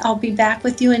 Angie, I'll be back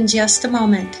with you in just a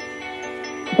moment.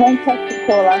 Fantastic,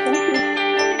 Paula. Thank you.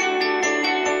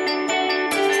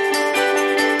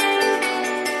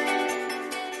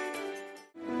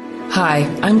 Hi,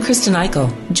 I'm Kristen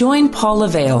Eichel. Join Paula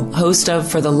Vale, host of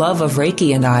For the Love of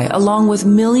Reiki and I, along with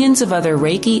millions of other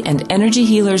Reiki and energy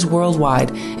healers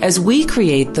worldwide, as we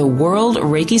create the World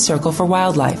Reiki Circle for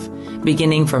Wildlife.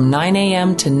 Beginning from 9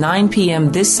 a.m. to 9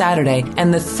 p.m. this Saturday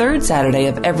and the third Saturday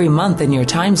of every month in your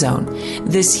time zone,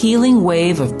 this healing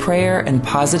wave of prayer and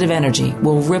positive energy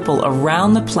will ripple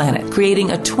around the planet, creating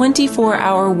a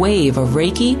 24-hour wave of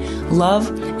Reiki,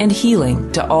 love, and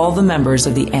healing to all the members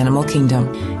of the animal kingdom.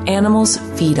 Animals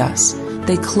feed us,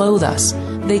 they clothe us,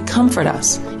 they comfort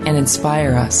us, and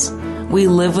inspire us. We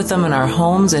live with them in our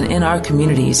homes and in our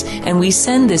communities, and we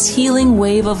send this healing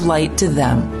wave of light to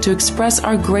them to express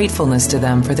our gratefulness to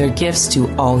them for their gifts to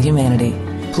all humanity.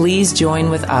 Please join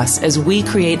with us as we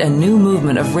create a new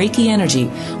movement of Reiki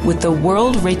energy with the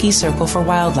World Reiki Circle for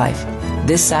Wildlife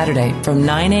this Saturday from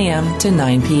 9 a.m. to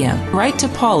 9 p.m. Write to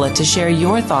Paula to share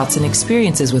your thoughts and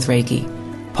experiences with Reiki.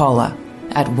 Paula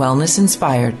at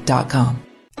wellnessinspired.com.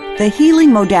 The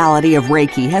healing modality of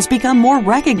Reiki has become more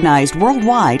recognized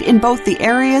worldwide in both the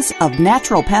areas of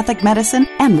naturopathic medicine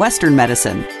and Western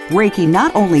medicine. Reiki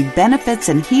not only benefits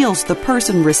and heals the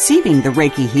person receiving the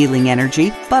Reiki healing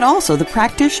energy, but also the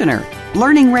practitioner.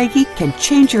 Learning Reiki can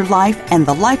change your life and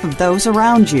the life of those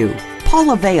around you.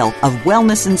 Paula Vale of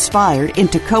Wellness Inspired in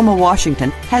Tacoma,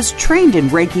 Washington, has trained in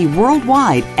Reiki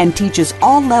worldwide and teaches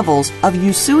all levels of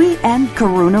Usui and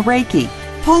Karuna Reiki.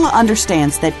 Paula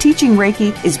understands that teaching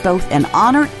Reiki is both an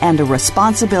honor and a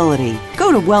responsibility.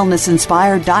 Go to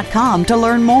wellnessinspired.com to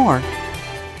learn more.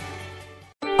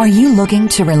 Are you looking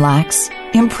to relax,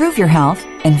 improve your health,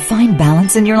 and find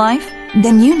balance in your life?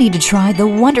 Then you need to try the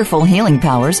wonderful healing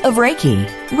powers of Reiki.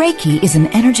 Reiki is an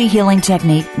energy healing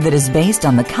technique that is based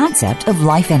on the concept of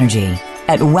life energy.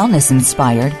 At Wellness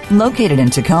Inspired, located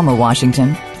in Tacoma,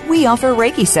 Washington, we offer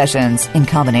Reiki sessions in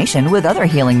combination with other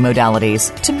healing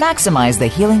modalities to maximize the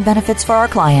healing benefits for our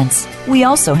clients. We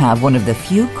also have one of the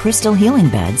few crystal healing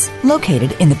beds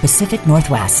located in the Pacific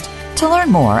Northwest. To learn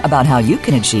more about how you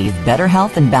can achieve better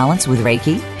health and balance with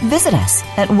Reiki, visit us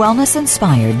at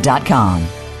wellnessinspired.com.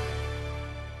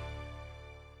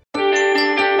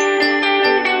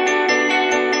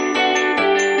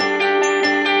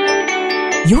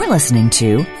 You're listening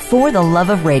to For the Love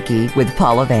of Reiki with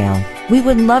Paula Vale. We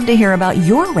would love to hear about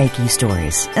your Reiki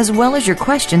stories, as well as your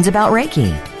questions about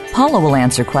Reiki. Paula will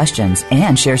answer questions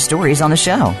and share stories on the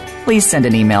show. Please send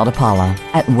an email to Paula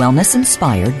at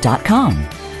wellnessinspired.com.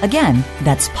 Again,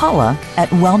 that's Paula at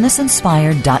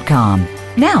wellnessinspired.com.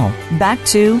 Now, back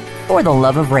to For the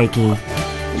Love of Reiki.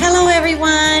 Hello,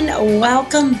 everyone.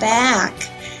 Welcome back.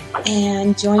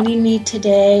 And joining me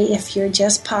today, if you're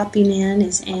just popping in,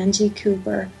 is Angie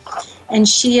Cooper. And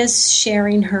she is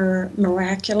sharing her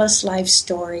miraculous life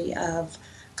story of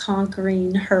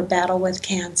conquering her battle with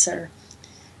cancer.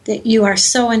 That you are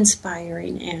so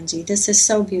inspiring, Angie. This is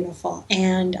so beautiful.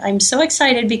 And I'm so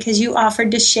excited because you offered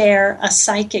to share a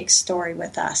psychic story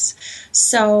with us.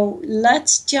 So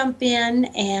let's jump in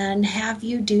and have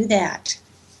you do that.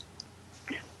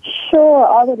 Sure,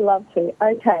 I would love to.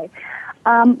 Okay.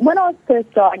 When I was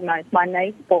first diagnosed, my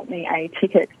niece bought me a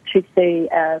ticket to see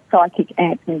a psychic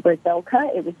Anthony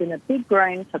Brazelka. It was in a big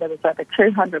room, so there was over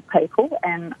 200 people,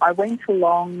 and I went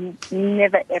along,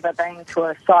 never ever been to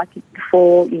a psychic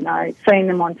before, you know, seen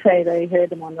them on TV,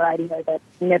 heard them on radio, but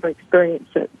never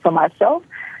experienced it for myself.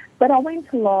 But I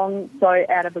went along, so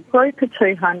out of a group of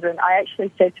 200, I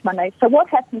actually said to my niece, so what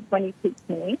happens when you pick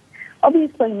me?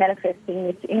 Obviously manifesting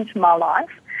this into my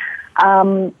life.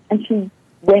 And she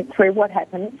went through what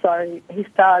happened. So he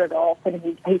started off and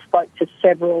he spoke to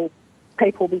several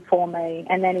people before me,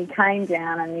 and then he came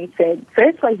down and he said,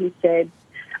 firstly he said,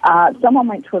 someone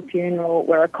went to a funeral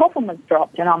where a coffin was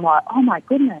dropped, and I'm like, oh my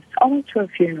goodness, I went to a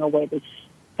funeral where this,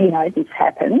 you know, this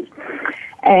happened.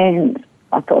 And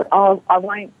I thought, oh, I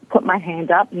won't put my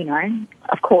hand up, you know.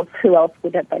 Of course, who else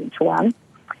would have been to one?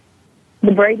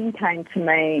 The breeding came to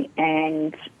me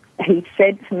and he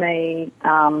said to me,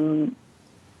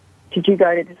 did you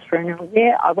go to this funeral?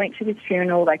 Yeah, I went to this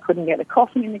funeral. They couldn't get a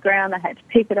coffin in the ground. They had to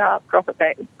pick it up, drop it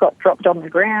back. It got dropped on the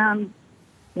ground,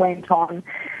 went on.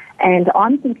 And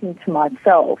I'm thinking to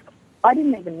myself, I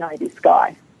didn't even know this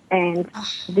guy. And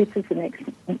this is the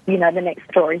next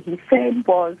story he said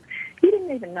was, he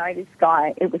didn't even know this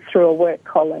guy. It was through a work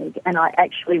colleague, and I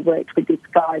actually worked with this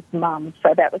guy's mum,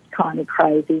 so that was kind of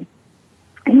crazy.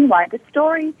 Anyway, the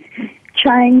story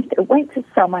changed. It went to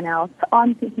someone else.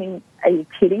 I'm thinking, are you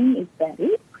kidding? Is that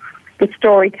it? The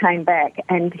story came back,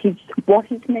 and his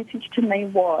message to me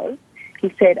was,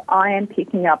 he said, I am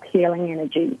picking up healing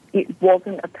energy. It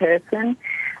wasn't a person.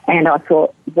 And I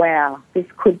thought, wow, this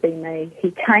could be me.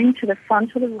 He came to the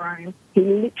front of the room. He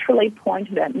literally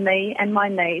pointed at me and my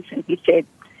niece, and he said,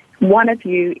 one of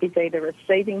you is either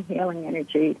receiving healing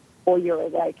energy or you're a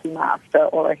Reiki master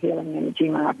or a healing energy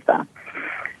master.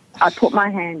 I put my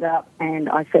hand up and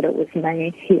I said it was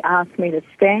me. He asked me to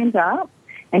stand up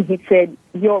and he said,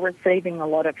 you're receiving a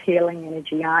lot of healing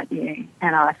energy, aren't you?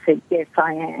 And I said, yes,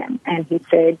 I am. And he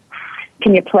said,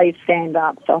 can you please stand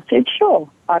up? So I said, sure.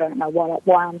 I don't know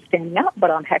why I'm standing up,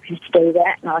 but I'm happy to do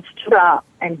that. And I stood up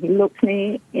and he looked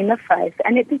me in the face.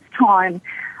 And at this time,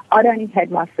 I'd only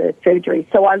had my first surgery,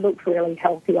 so I looked really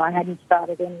healthy. I hadn't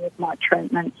started any of my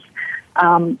treatments.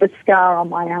 The scar on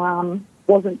my arm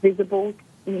wasn't visible.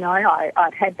 You know,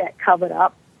 I'd had that covered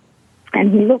up.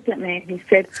 And he looked at me and he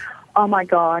said, oh, my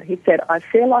God. He said, I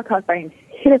feel like I've been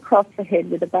hit across the head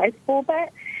with a baseball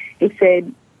bat. He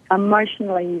said,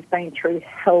 emotionally, you've been through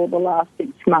hell the last 6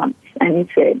 months. And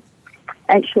he said,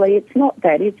 actually, it's not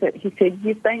that, is it? He said,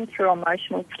 you've been through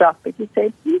emotional stuff, but he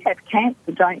said, you have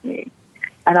cancer, don't you?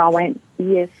 And I went,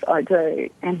 yes, I do.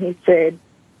 And he said,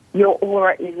 your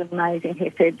aura is amazing.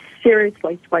 He said,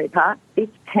 seriously, sweetheart, this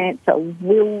cancer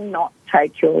will not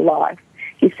take your life.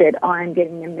 He said, I am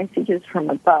getting the messages from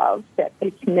above that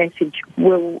this message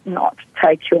will not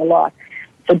take your life.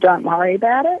 So don't worry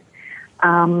about it.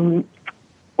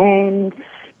 And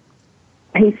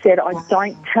he said, I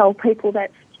don't tell people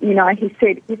that, you know, he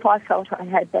said, if I felt I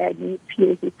had bad news for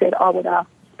you, he said, I would ask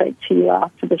to speak to you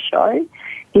after the show.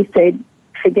 He said,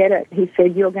 forget it. He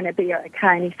said, you're going to be okay.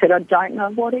 And he said, I don't know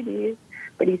what it is,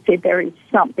 but he said, there is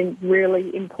something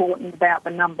really important about the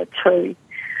number 2.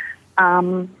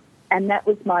 And that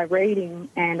was my reading,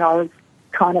 and I was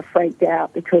kind of freaked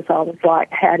out because I was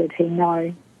like, how did he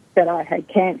know that I had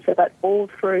cancer? But all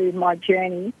through my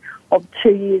journey of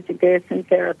 2 years of Gerson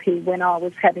therapy, when I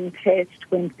was having tests,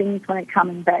 when things weren't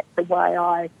coming back the way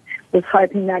I was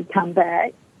hoping they'd come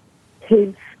back,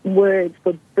 his words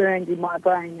were burned in my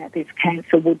brain that this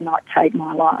cancer would not take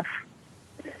my life.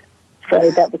 So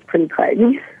that was pretty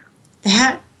crazy.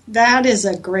 That is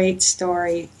a great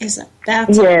story, isn't it?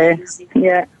 That's amazing.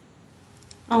 Yeah.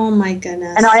 Oh, my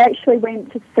goodness. And I actually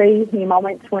went to see him. I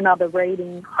went to another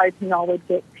reading hoping I would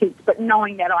get picked, but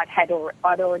knowing that I'd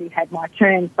already had my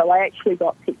turn. So I actually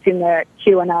got picked in the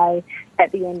Q&A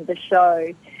at the end of the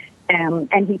show.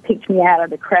 And he picked me out of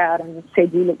the crowd and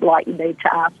said, you look like you need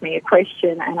to ask me a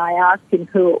question. And I asked him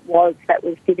who it was that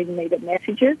was giving me the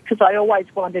messages, because I always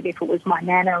wondered if it was my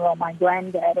nana or my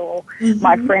granddad or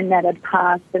my friend that had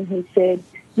passed. And he said,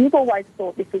 you've always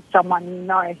thought this is someone you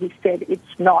know. He said,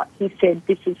 it's not. He said,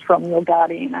 this is from your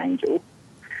guardian angel.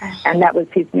 And that was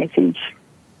his message.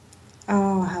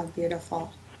 Oh, how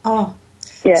beautiful. Oh,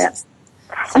 Yeah.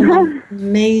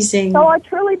 amazing. So I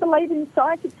truly believe in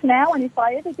psychics now, and if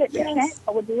I ever get the chance,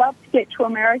 I would love to get to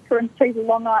America and see the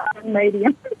Long Island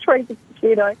medium, Teresa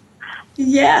Caputo.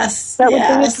 Yes. That would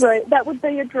be a dream. That would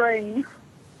be a dream.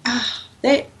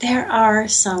 There are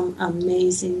some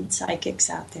amazing psychics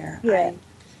out there. Yeah.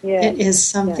 It is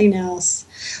something else.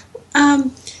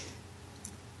 Tell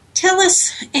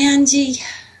us, Angie,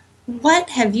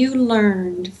 what have you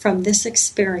learned from this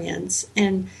experience,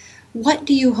 and what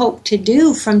do you hope to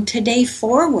do from today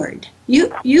forward?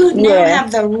 You now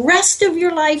have the rest of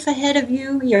your life ahead of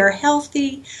you. You're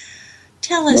healthy.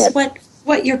 Tell us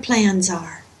what your plans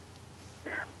are.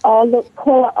 Oh, look,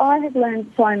 Paula, I have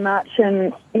learned so much,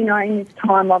 and, in this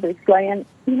time, obviously, and,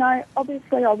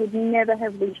 obviously I would never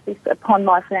have wished this upon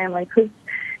my family, because,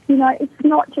 it's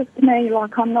not just me,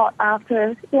 like, I'm not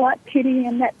after, pity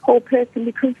and that poor person,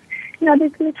 because,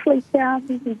 there's literally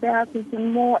thousands and thousands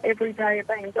and more every day are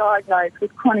being diagnosed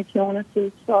with chronic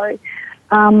illnesses, so,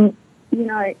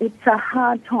 it's a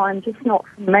hard time, just not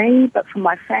for me, but for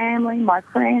my family, my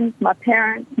friends, my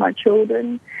parents, my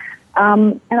children.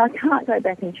 And I can't go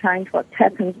back and change what's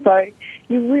happened. So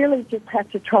you really just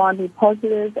have to try and be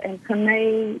positive. And for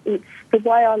me, it's the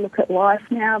way I look at life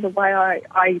now, the way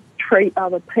I treat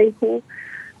other people.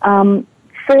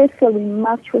 Firstly, we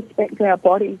must respect our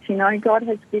bodies. God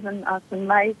has given us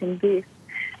amazing gifts.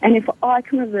 And if I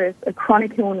can reverse a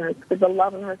chronic illness with the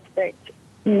love and respect,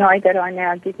 that I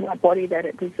now give my body that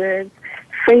it deserves,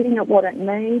 feeding it what it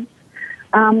needs,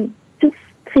 just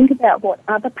think about what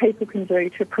other people can do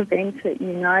to prevent it,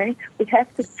 We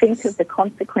have to think of the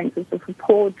consequences of a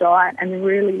poor diet and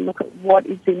really look at what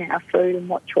is in our food and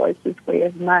what choices we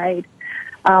have made.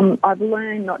 I've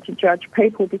learned not to judge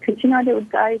people because, there were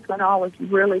days when I was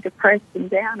really depressed and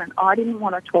down and I didn't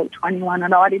want to talk to anyone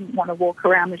and I didn't want to walk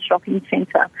around the shopping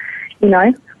centre,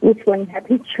 whistling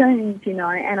happy tunes,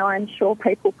 and I'm sure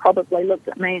people probably looked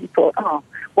at me and thought, oh,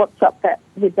 what's up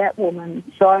with that woman?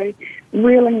 So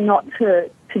really not to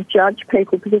judge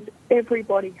people because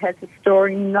everybody has a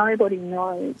story. Nobody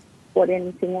knows what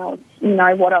anything else,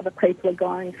 what other people are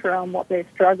going through and what they're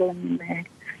struggling in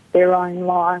their own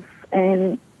life.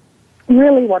 And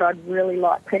really what I'd really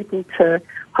like people to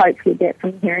hopefully get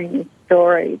from hearing this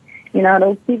story,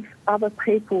 it'll give other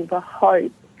people the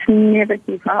hope to never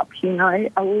give up,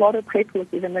 A lot of people are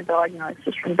given the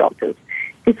diagnosis from doctors.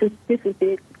 This is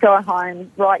it. Go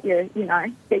home,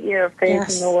 get your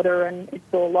affairs in order and it's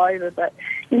all over. But,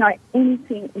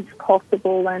 anything is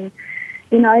possible. And,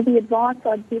 the advice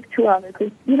I'd give to others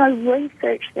is,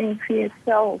 research things for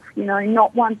yourself.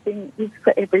 Not one thing is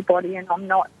for everybody, and I'm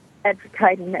not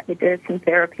advocating that the Gerson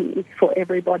therapy is for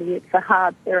everybody. It's a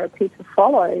hard therapy to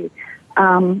follow.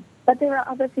 But there are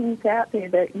other things out there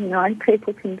that,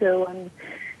 people can do and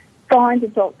find a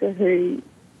doctor who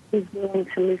is willing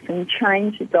to listen,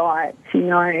 change your diet,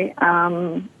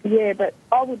 but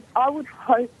I would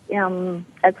hope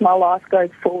as my life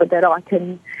goes forward that I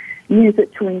can use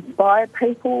it to inspire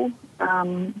people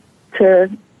to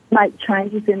make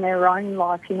changes in their own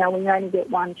life. We only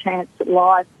get one chance at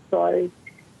life, so,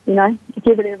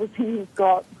 give it everything you've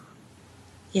got.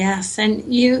 Yes, and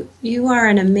you are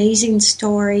an amazing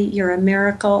story. You're a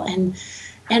miracle, and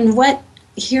what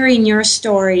hearing your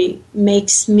story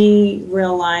makes me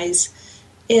realize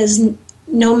is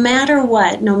no matter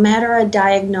what, no matter a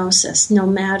diagnosis, no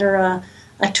matter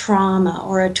a trauma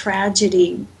or a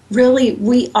tragedy, really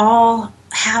we all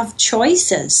have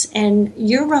choices, and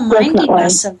you're reminding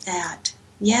us of that.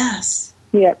 Yes.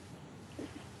 Yep.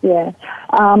 Yeah.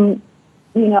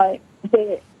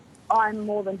 I'm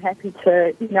more than happy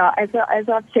to, as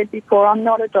I've said before, I'm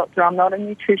not a doctor, I'm not a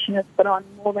nutritionist, but I'm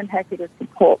more than happy to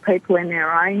support people in their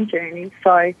own journey.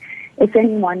 So if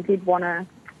anyone did want to,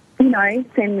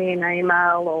 send me an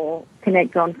email or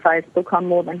connect on Facebook, I'm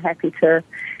more than happy to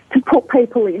put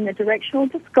people in the direction or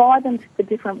just guide them to the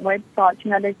different websites.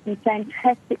 There's some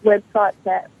fantastic websites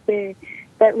out there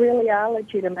that really are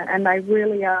legitimate and they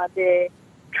really are there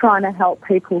trying to help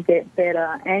people get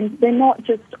better. And they're not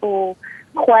just all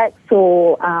quacks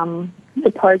or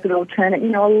supposed alternate.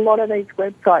 A lot of these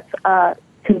websites are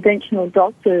conventional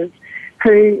doctors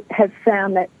who have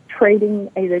found that treating,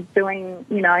 either doing,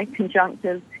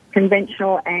 conjunctive,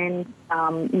 conventional and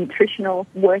nutritional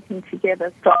working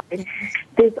together. So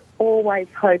there's always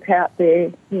hope out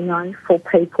there, for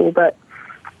people. But,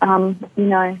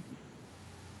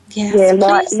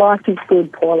 Yes, life is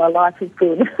good, Paula. Life is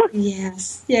good.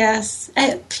 Yes.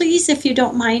 Please, if you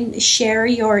don't mind, share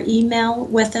your email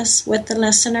with us, with the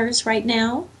listeners right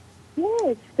now.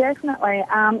 Yes, definitely.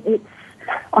 I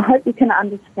hope you can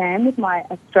understand with my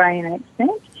Australian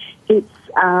accent. It's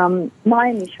my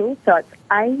initials, so it's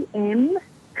A.M.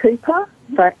 Cooper,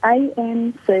 so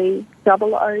AMCOOPER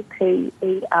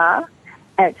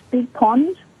at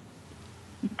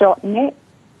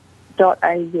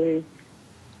bigpond.net.au.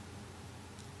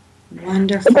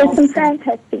 Wonderful. There's some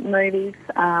fantastic movies,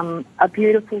 A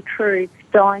Beautiful Truth,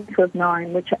 Dying to Have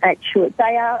Known, which are actually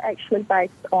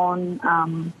based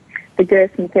on the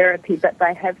Gerson therapy, but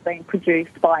they have been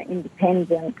produced by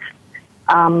independent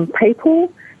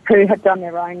people who have done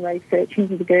their own research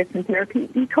into the Gerson therapy.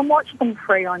 You can watch them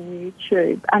free on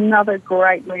YouTube. Another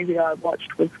great movie I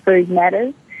watched was Food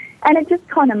Matters, and it just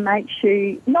kind of makes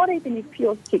you, not even if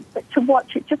you're sick, but to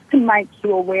watch it just to make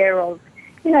you aware of,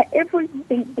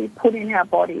 everything we put in our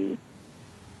body,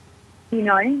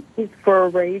 is for a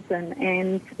reason.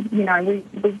 And, we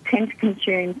tend to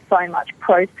consume so much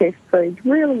processed food.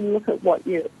 Really look at what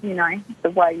the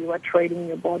way you are treating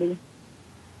your body.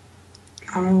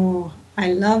 Oh,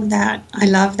 I love that. I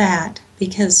love that,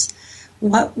 because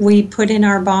what we put in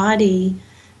our body,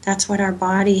 that's what our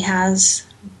body has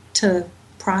to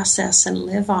process and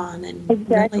live on. And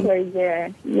exactly,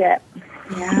 really, yeah.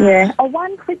 Oh,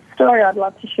 one quick story I'd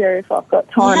love to share if I've got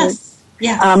time. Yes.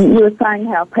 You were saying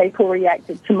how people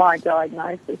reacted to my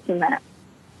diagnosis and that.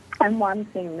 And one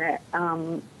thing that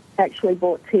actually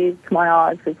brought tears to my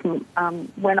eyes was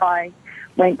when I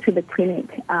went to the clinic,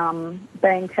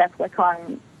 being Catholic,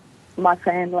 my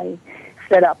family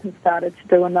set up and started to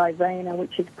do a novena,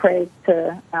 which is prayers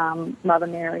to Mother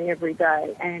Mary every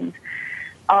day. And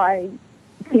I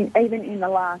think even in the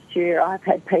last year, I've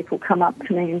had people come up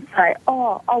to me and say,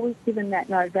 "Oh, I was given that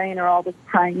novena, I was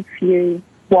praying for you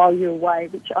while you were away,"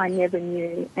 which I never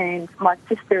knew. And my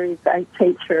sister is a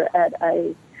teacher at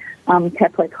a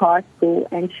Catholic high school,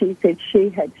 and she said she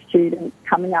had students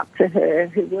coming up to her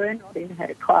who were not in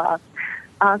her class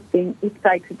asking if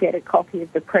they could get a copy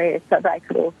of the prayer so they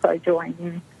could also join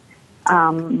in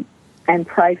and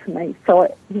pray for me. So,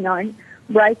 Reiki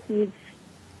is a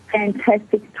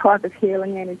fantastic type of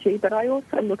healing energy, but I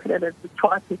also look at it as a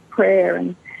type of prayer.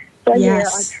 And so, I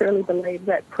truly believe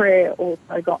that prayer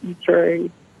also got me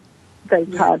through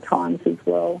these hard times as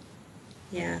well.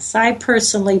 Yes, I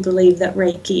personally believe that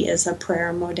Reiki is a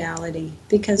prayer modality,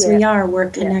 because we're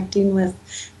connecting with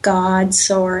God,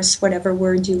 Source, whatever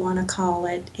word you want to call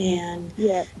it, and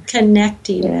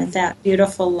connecting with that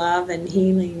beautiful love and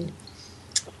healing.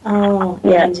 Oh,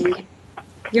 Angie,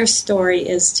 your story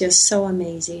is just so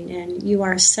amazing, and you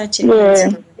are such an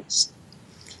inspiration.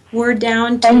 We're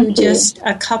down to just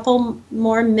a couple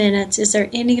more minutes. Is there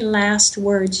any last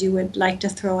words you would like to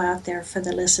throw out there for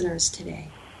the listeners today?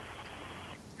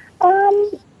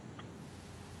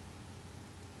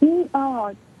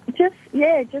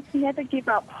 Just never give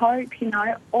up hope,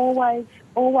 always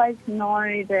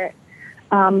know that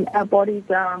our bodies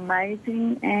are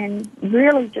amazing, and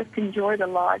really just enjoy the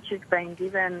lives you've been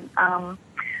given.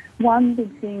 One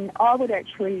big thing, I would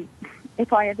actually,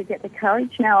 if I ever get the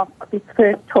courage, now I've got this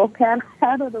first talk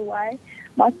out of the way,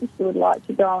 my sister would like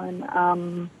to go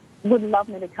and would love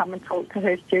me to come and talk to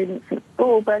her students at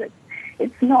school, but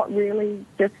it's not really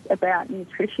just about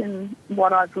nutrition,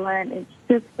 what I've learned. It's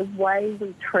just the way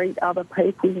we treat other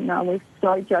people. We're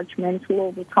so judgmental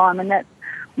all the time. And that's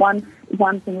one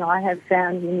thing I have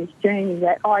found in this journey,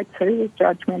 that I too was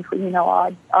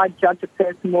judgmental. I judge a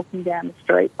person walking down the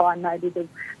street by maybe the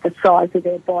size of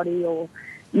their body or,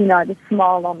 the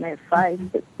smile on their face.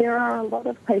 But there are a lot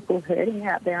of people hurting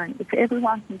out there. And if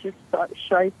everyone can just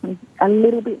show a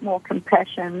little bit more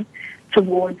compassion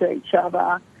towards each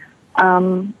other,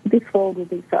 this world will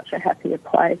be such a happier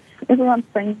place. Everyone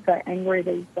seems so angry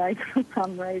these days for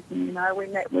some reason.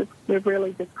 We've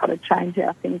really just got to change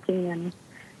our thinking and,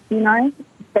 be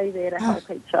there to help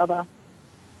each other.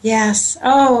 Yes.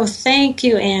 Oh, thank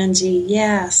you, Angie.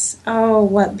 Yes. Oh,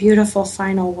 what beautiful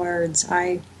final words.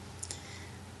 I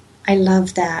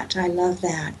love that. I love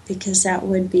that, because that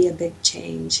would be a big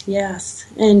change. Yes.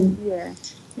 And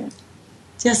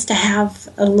just to have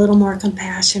a little more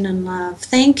compassion and love.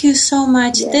 Thank you so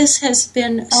much. Yes. This has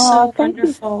been so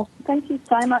wonderful. Thank you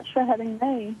so much for having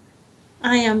me.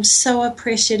 I am so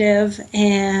appreciative,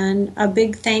 and a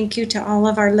big thank you to all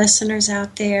of our listeners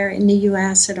out there in the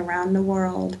U.S. and around the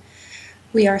world.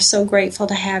 We are so grateful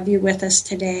to have you with us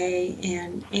today,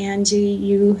 and Angie,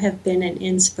 you have been an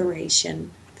inspiration.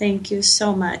 Thank you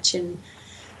so much, and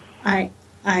I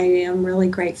am really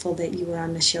grateful that you were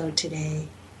on the show today.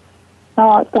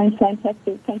 Oh, it's been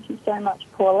fantastic. Thank you so much,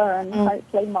 Paula, and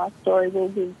hopefully my story will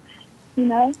give,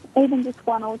 even just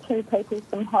one or two people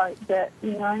some hope that,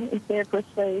 if they've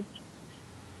received.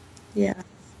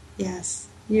 Yes.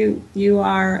 You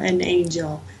are an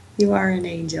angel. You are an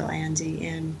angel, Angie,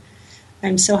 and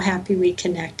I'm so happy we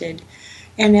connected.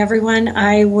 And everyone,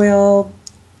 I will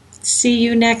see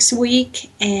you next week,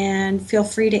 and feel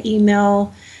free to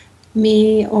email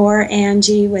me or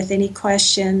Angie with any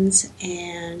questions.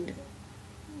 And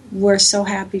we're so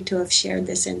happy to have shared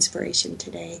this inspiration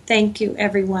today. Thank you,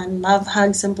 everyone. Love,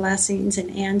 hugs, and blessings. And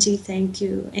Angie, thank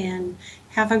you. And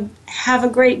have a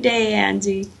great day,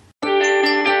 Angie.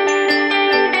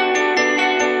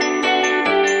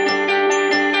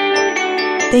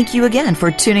 Thank you again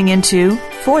for tuning into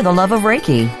For the Love of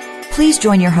Reiki. Please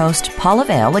join your host, Paula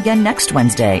Vale, again next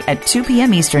Wednesday at 2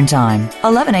 p.m. Eastern Time,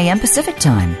 11 a.m. Pacific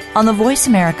Time on the Voice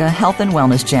America Health and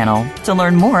Wellness Channel to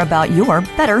learn more about your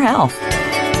better health.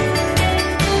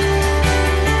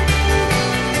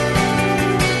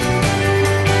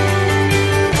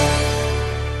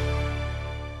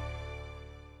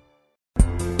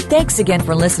 Thanks again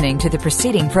for listening to the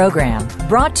preceding program,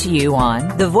 brought to you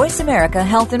on the Voice America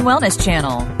Health and Wellness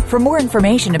Channel. For more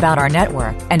information about our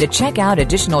network and to check out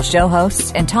additional show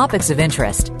hosts and topics of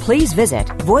interest, please visit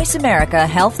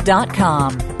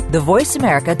voiceamericahealth.com. The Voice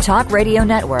America Talk Radio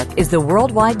Network is the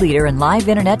worldwide leader in live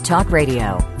Internet talk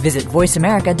radio. Visit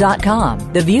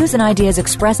voiceamerica.com. The views and ideas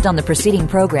expressed on the preceding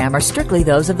program are strictly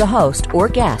those of the host or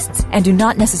guests and do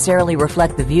not necessarily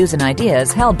reflect the views and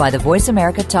ideas held by the Voice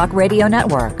America Talk Radio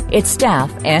Network, its staff,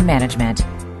 and management.